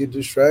horse can get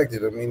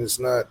distracted. I mean, it's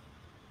not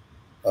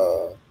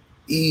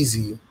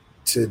easy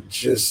to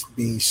just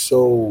be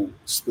so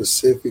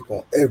specific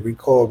on every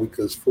call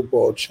because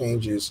football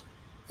changes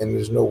and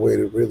there's no way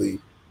to really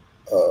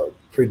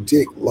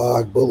predict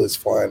live bullets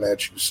flying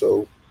at you.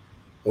 So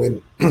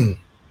when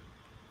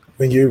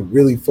you're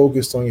really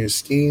focused on your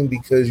scheme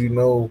because you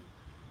know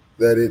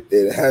that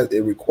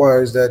it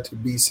requires that to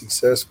be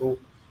successful,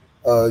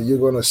 you're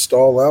going to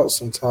stall out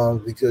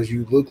sometimes because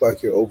you look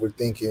like you're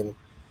overthinking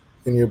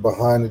when you're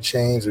behind the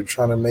chains or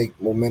trying to make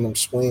momentum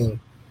swing.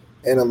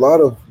 And a lot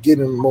of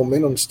getting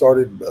momentum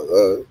started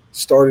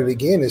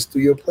again is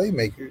through your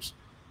playmakers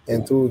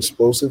and through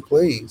explosive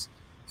plays.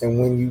 And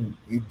when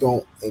you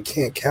don't and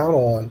can't count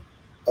on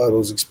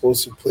those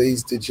explosive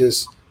plays to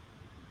just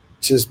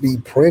be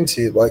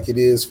printed like it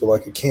is for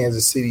like a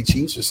Kansas City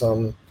Chiefs or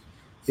something,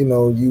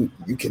 you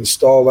can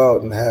stall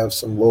out and have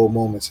some low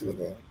moments in the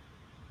game.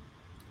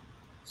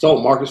 So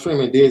Marcus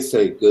Freeman did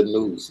say good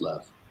news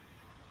left.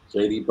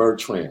 J.D.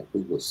 Bertrand,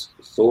 who was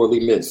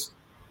sorely missed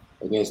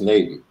against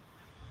Navy,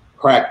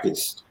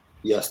 practiced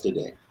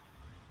yesterday.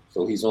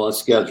 So he's on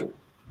schedule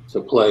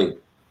to play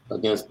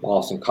against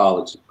Boston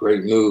College.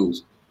 Great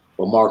news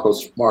for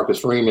Marcus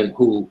Freeman,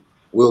 who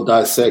will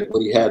dissect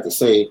what he had to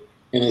say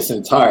in its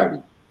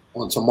entirety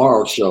on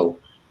tomorrow's show.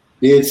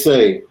 Did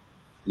say,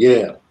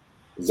 yeah,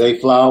 Zay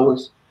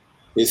Flowers,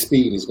 his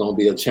speed is going to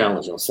be a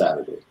challenge on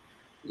Saturday.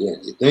 Yeah,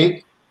 you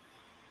think?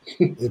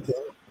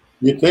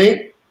 You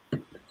think?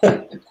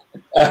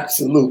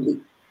 Absolutely.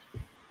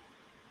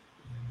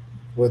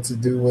 What to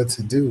do, I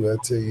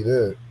tell you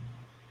that.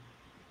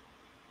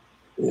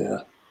 Yeah.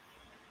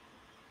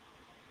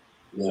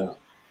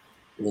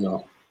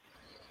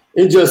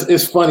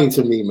 It's funny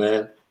to me,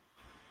 man.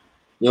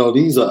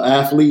 These are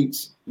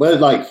athletes, but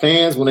like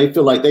fans, when they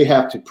feel like they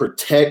have to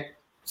protect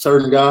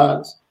certain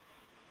guys,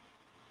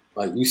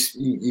 like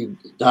you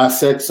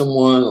dissect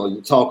someone or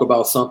you talk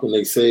about something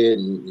they said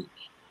and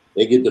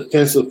they get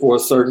defensive for a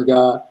certain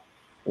guy.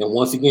 And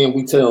once again,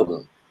 we tell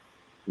them,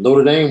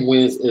 Notre Dame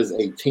wins as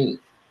a team.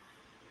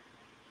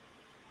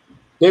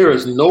 There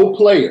is no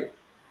player.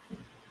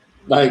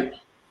 Like,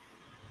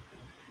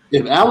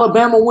 if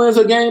Alabama wins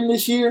a game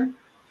this year,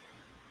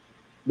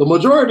 the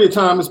majority of the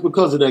time it's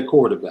because of that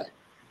quarterback.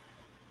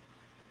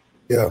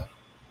 Yeah.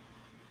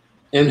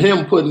 And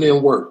him putting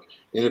in work.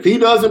 And if he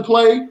doesn't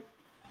play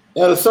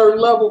at a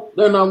certain level,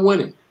 they're not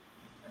winning.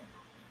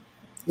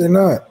 They're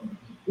not.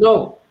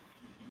 No.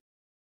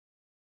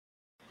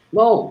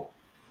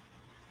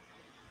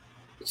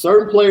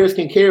 Certain players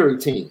can carry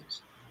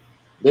teams.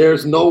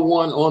 There's no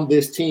one on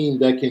this team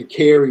that can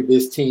carry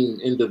this team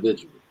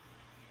individually.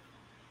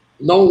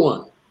 No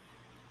one.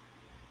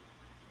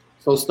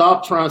 So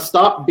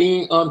stop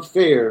being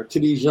unfair to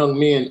these young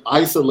men,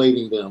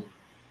 isolating them,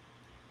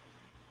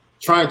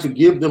 trying to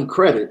give them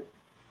credit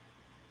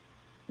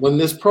when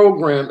this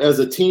program as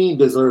a team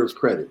deserves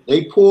credit.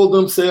 They pulled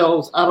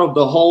themselves out of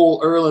the hole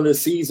early in the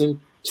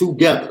season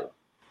together.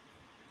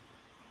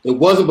 It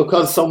wasn't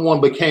because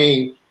someone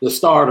became the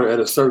starter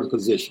at a certain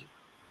position.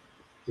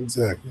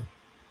 Exactly.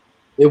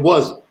 It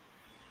wasn't.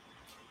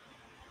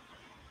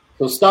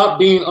 So stop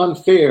being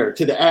unfair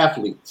to the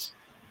athletes.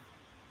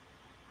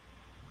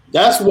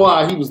 That's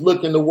why he was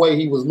looking the way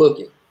he was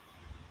looking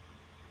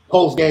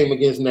post-game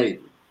against Navy.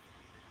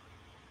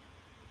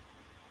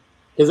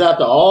 Because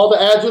after all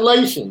the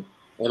adulation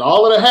and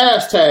all of the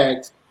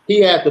hashtags,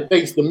 he had to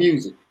face the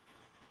music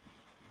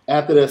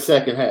after that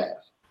second half.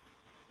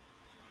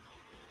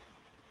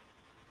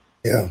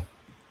 Yeah.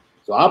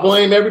 So I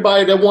blame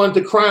everybody that wanted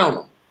to crown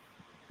him.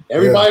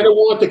 Everybody that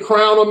wanted to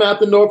crown him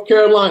after North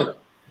Carolina.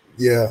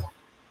 Yeah.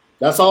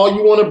 That's all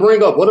you want to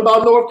bring up. What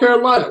about North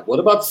Carolina? What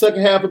about the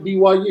second half of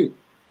BYU?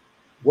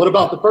 What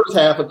about the first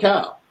half of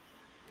Cal?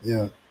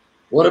 Yeah.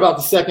 What about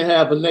the second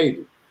half of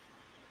Navy?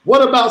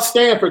 What about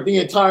Stanford the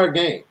entire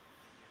game?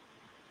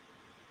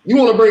 You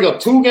want to bring up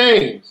two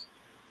games?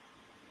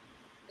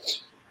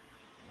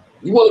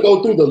 You want to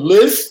go through the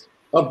list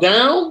of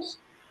downs?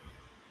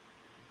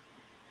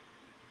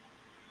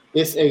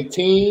 It's a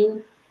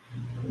team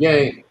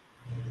game.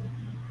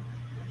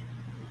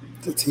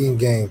 It's a team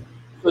game.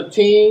 It's a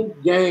team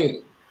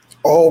game.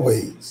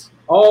 Always.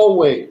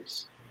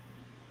 Always.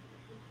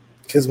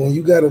 Because when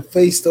you got to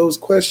face those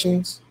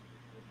questions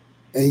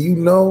and you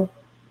know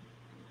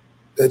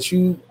that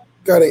you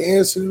got to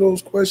answer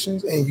those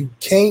questions and you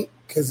can't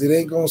because it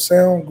ain't going to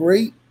sound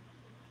great,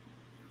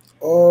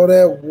 all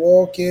that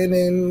walking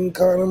and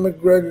Conor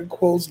McGregor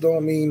quotes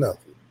don't mean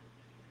nothing.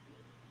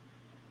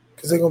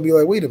 Because they're going to be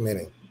like, wait a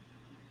minute.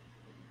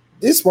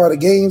 This is why the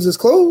games is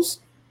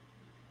closed?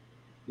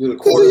 You're the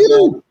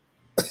quarterback.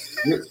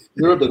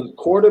 You're the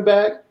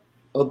quarterback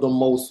of the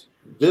most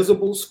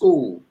visible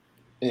school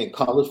in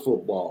college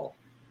football.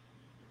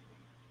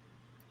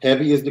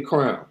 Heavy is the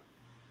crown.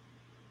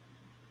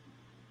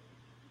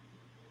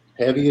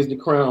 Heavy is the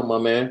crown, my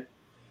man.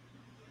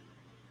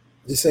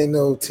 This ain't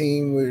no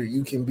team where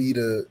you can be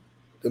the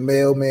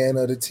mailman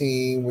of the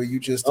team, where you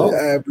just an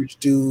average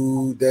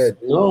dude that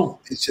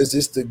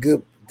it's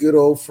the good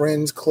old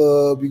friends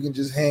club. You can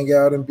just hang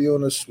out and be on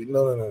the suite.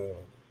 No.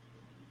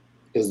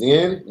 Because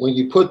then when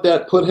you put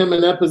him in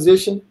that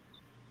position,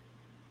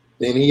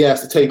 then he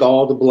has to take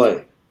all the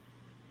blame.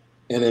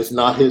 And it's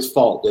not his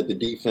fault that the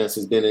defense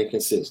has been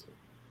inconsistent.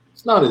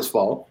 It's not his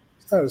fault.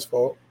 It's not his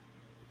fault.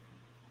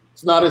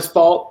 It's not his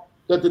fault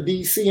that the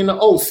DC and the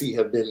OC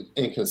have been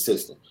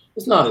inconsistent.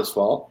 It's not his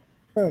fault.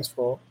 It's not his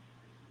fault.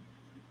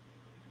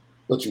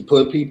 But you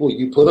put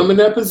them in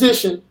that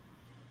position,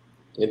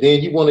 and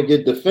then you want to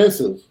get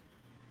defensive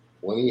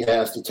when he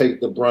has to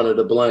take the brunt of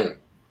the blame.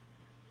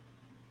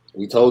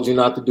 We told you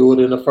not to do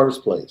it in the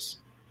first place.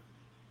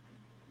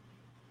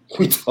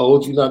 We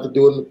told you not to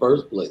do it in the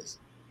first place.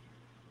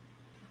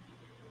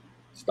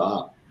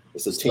 Stop.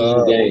 It's a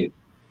team game.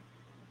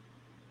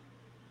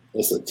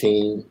 It's a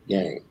team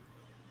game.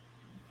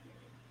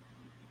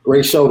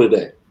 Great show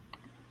today.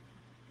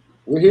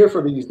 We're here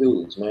for these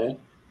dudes, man.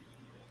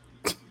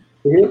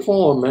 We're here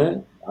for them,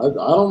 man. I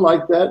don't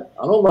like that.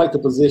 I don't like the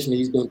position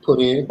he's been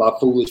put in by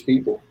foolish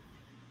people.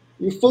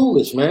 You're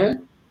foolish,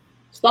 man.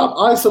 Stop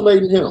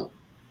isolating him.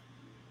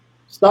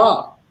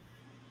 Stop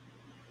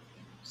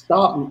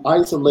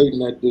isolating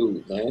that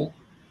dude, man.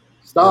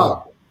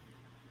 Stop.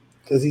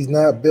 Because he's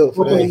not built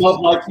for that. Putting him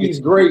up like he's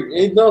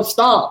great. No,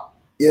 stop.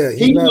 Yeah,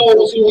 he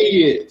knows who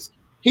he is.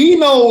 He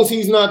knows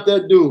he's not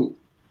that dude.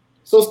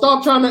 So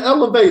stop trying to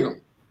elevate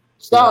him.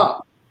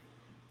 Stop.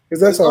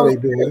 Because that's all they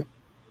do.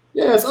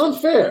 Yeah, it's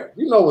unfair.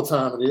 You know what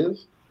time it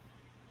is.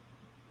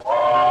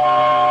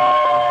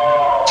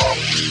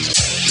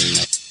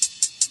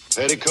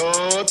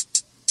 Petticoat.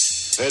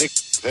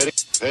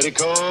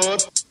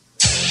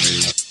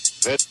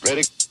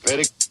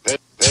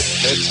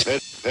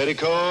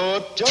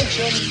 Petticoat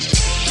Junction.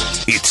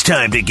 It's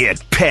time to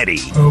get petty.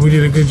 Oh, we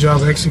did a good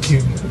job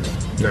executing.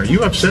 Are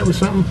you upset with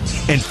something?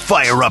 And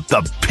fire up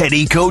the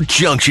Petticoat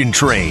Junction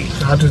train.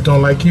 I just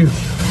don't like you.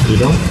 You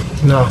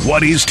don't? No.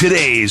 What is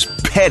today's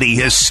petty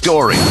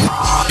historic?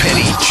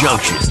 Petty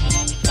Junction.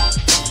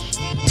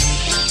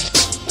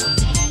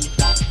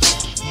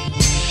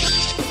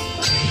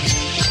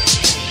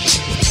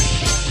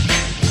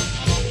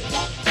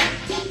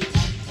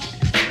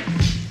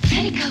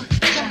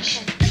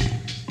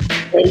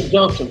 Petty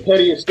Junction,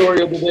 pettiest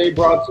story of the day,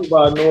 brought to you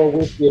by Notre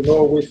Whiskey at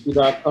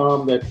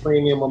NoreWhiskey.com, that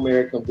premium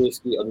American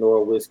whiskey at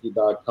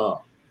NoreWhiskey.com.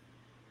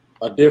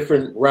 A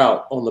different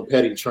route on the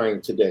petty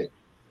train today.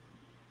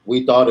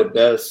 We thought it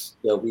best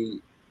that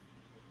we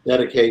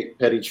dedicate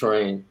Petty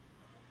Train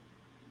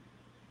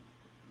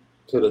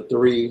to the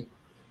 3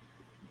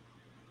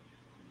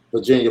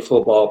 Virginia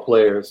football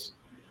players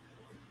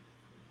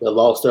that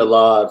lost their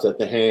lives at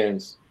the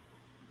hands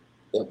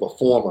of a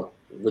former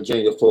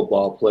Virginia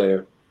football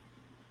player.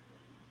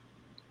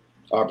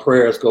 Our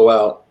prayers go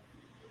out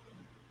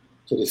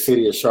to the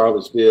city of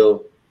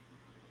Charlottesville,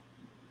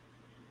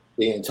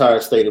 the entire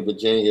state of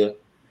Virginia,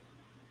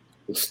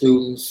 the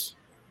students,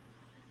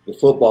 the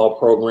football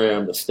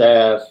program, the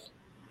staff,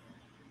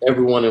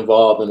 everyone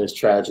involved in this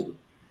tragedy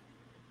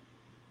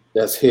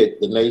that's hit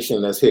the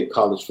nation, that's hit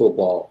college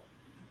football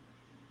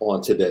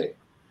on today.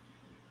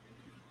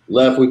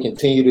 Left, we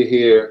continue to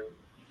hear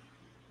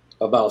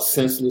about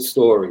senseless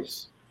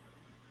stories,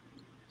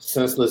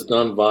 senseless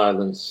gun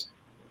violence.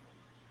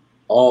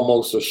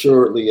 Almost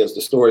assuredly, as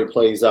the story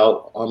plays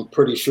out, I'm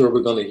pretty sure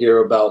we're going to hear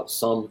about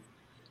some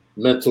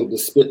mental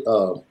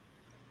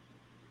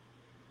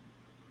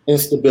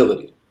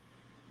instability.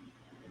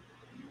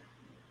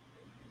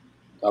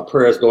 Our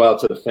prayers go out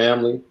to the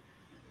family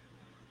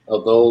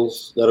of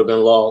those that have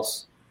been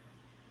lost,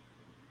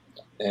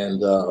 and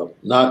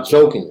not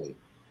jokingly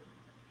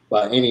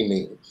by any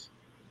means,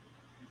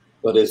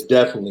 but it's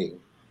definitely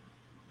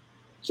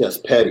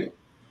just petty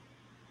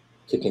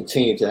to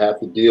continue to have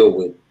to deal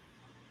with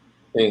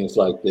things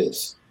like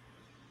this.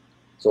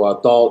 So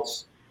our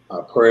thoughts,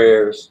 our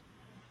prayers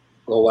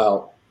go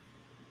out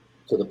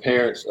to the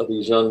parents of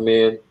these young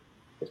men,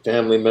 the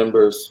family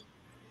members,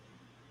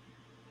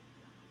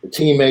 the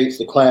teammates,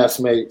 the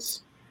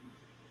classmates,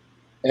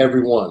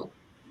 everyone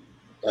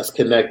that's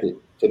connected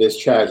to this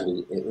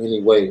tragedy in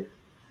any way,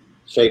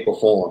 shape, or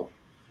form.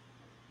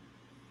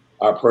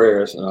 Our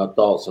prayers and our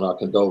thoughts and our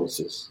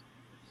condolences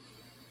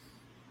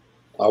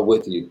are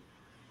with you,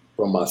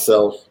 from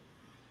myself,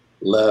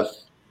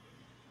 Left,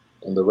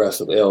 and the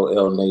rest of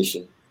LL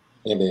Nation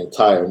and the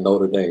entire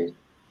Notre Dame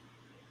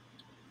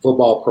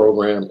football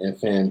program and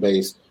fan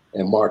base.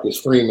 And Marcus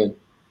Freeman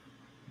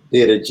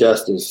did it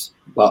justice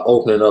by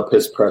opening up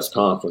his press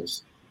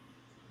conference,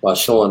 by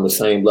showing the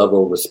same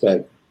level of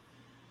respect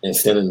and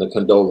sending the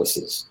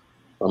condolences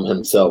from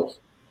himself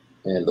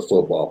and the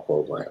football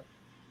program.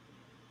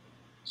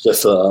 It's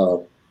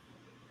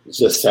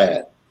just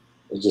sad.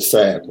 It's just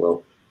sad,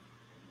 bro.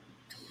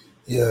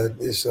 Yeah,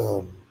 it's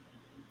a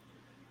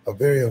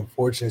very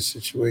unfortunate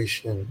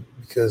situation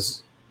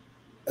because,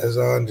 as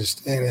I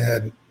understand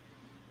it,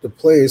 the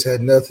players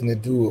had nothing to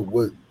do with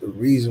what the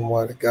reason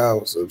why the guy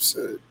was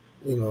upset.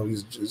 You know,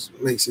 it just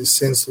makes it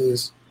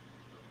senseless.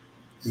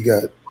 You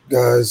got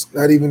guys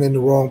not even in the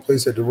wrong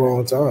place at the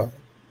wrong time.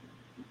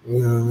 You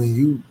know what I mean?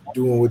 You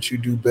doing what you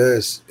do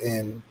best,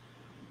 and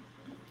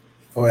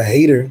or a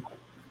hater,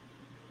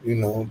 you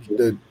know,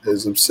 that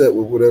is upset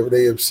with whatever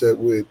they upset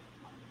with,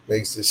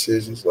 makes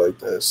decisions like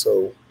that.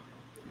 So,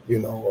 you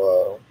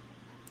know,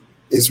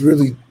 it's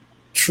really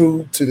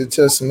true to the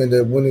testament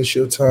that when it's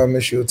your time,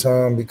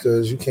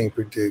 because you can't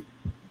predict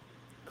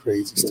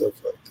crazy stuff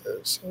like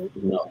that. So,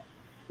 no,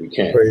 you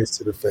can't. Praise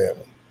to the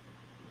family.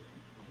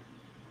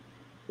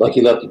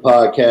 Lucky Lefty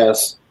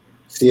Podcast,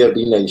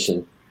 CFB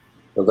Nation,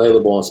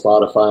 available on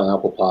Spotify and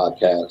Apple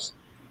Podcasts.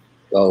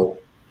 Go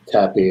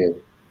tap in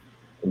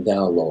and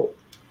download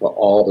for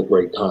all the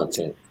great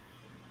content.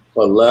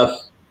 For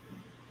Left,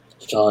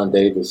 Sean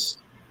Davis,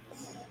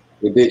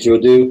 we bid you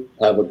adieu.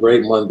 Have a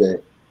great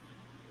Monday.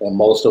 And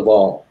most of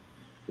all,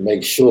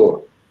 make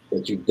sure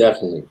that you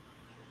definitely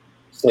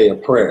say a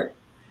prayer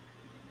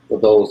for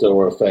those that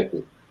were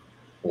affected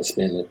and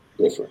spend it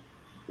different.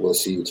 We'll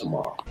see you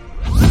tomorrow.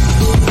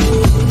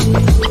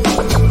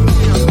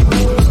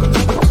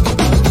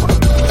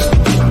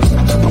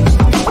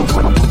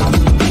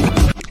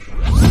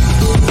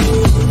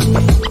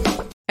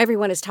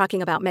 Everyone is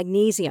talking about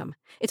magnesium.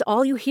 It's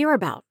all you hear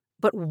about.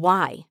 But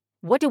why?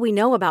 What do we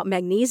know about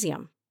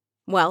magnesium?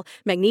 Well,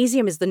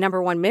 magnesium is the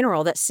number one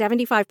mineral that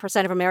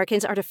 75% of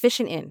Americans are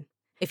deficient in.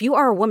 If you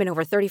are a woman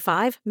over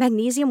 35,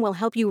 magnesium will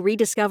help you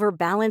rediscover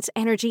balance,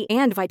 energy,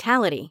 and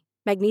vitality.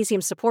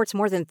 Magnesium supports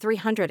more than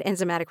 300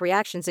 enzymatic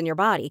reactions in your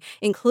body,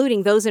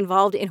 including those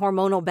involved in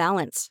hormonal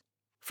balance.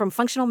 From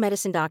functional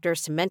medicine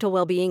doctors to mental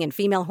well-being and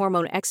female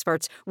hormone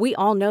experts, we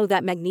all know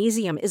that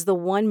magnesium is the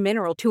one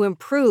mineral to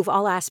improve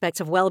all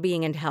aspects of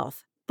well-being and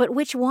health. But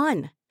which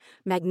one?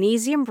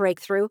 Magnesium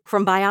Breakthrough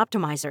from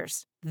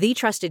Bioptimizers, the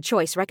trusted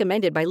choice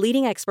recommended by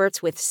leading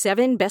experts with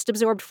 7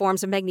 best-absorbed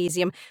forms of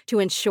magnesium to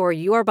ensure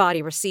your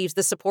body receives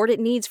the support it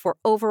needs for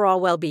overall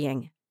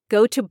well-being.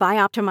 Go to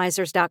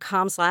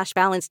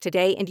bioptimizers.com/balance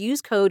today and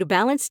use code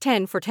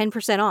BALANCE10 for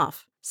 10%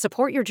 off.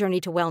 Support your journey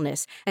to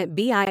wellness at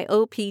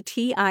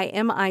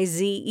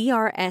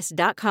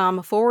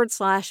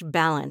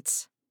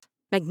bioptimizers.com/balance.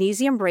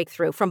 Magnesium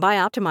Breakthrough from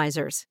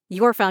Bioptimizers,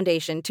 your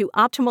foundation to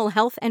optimal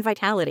health and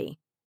vitality.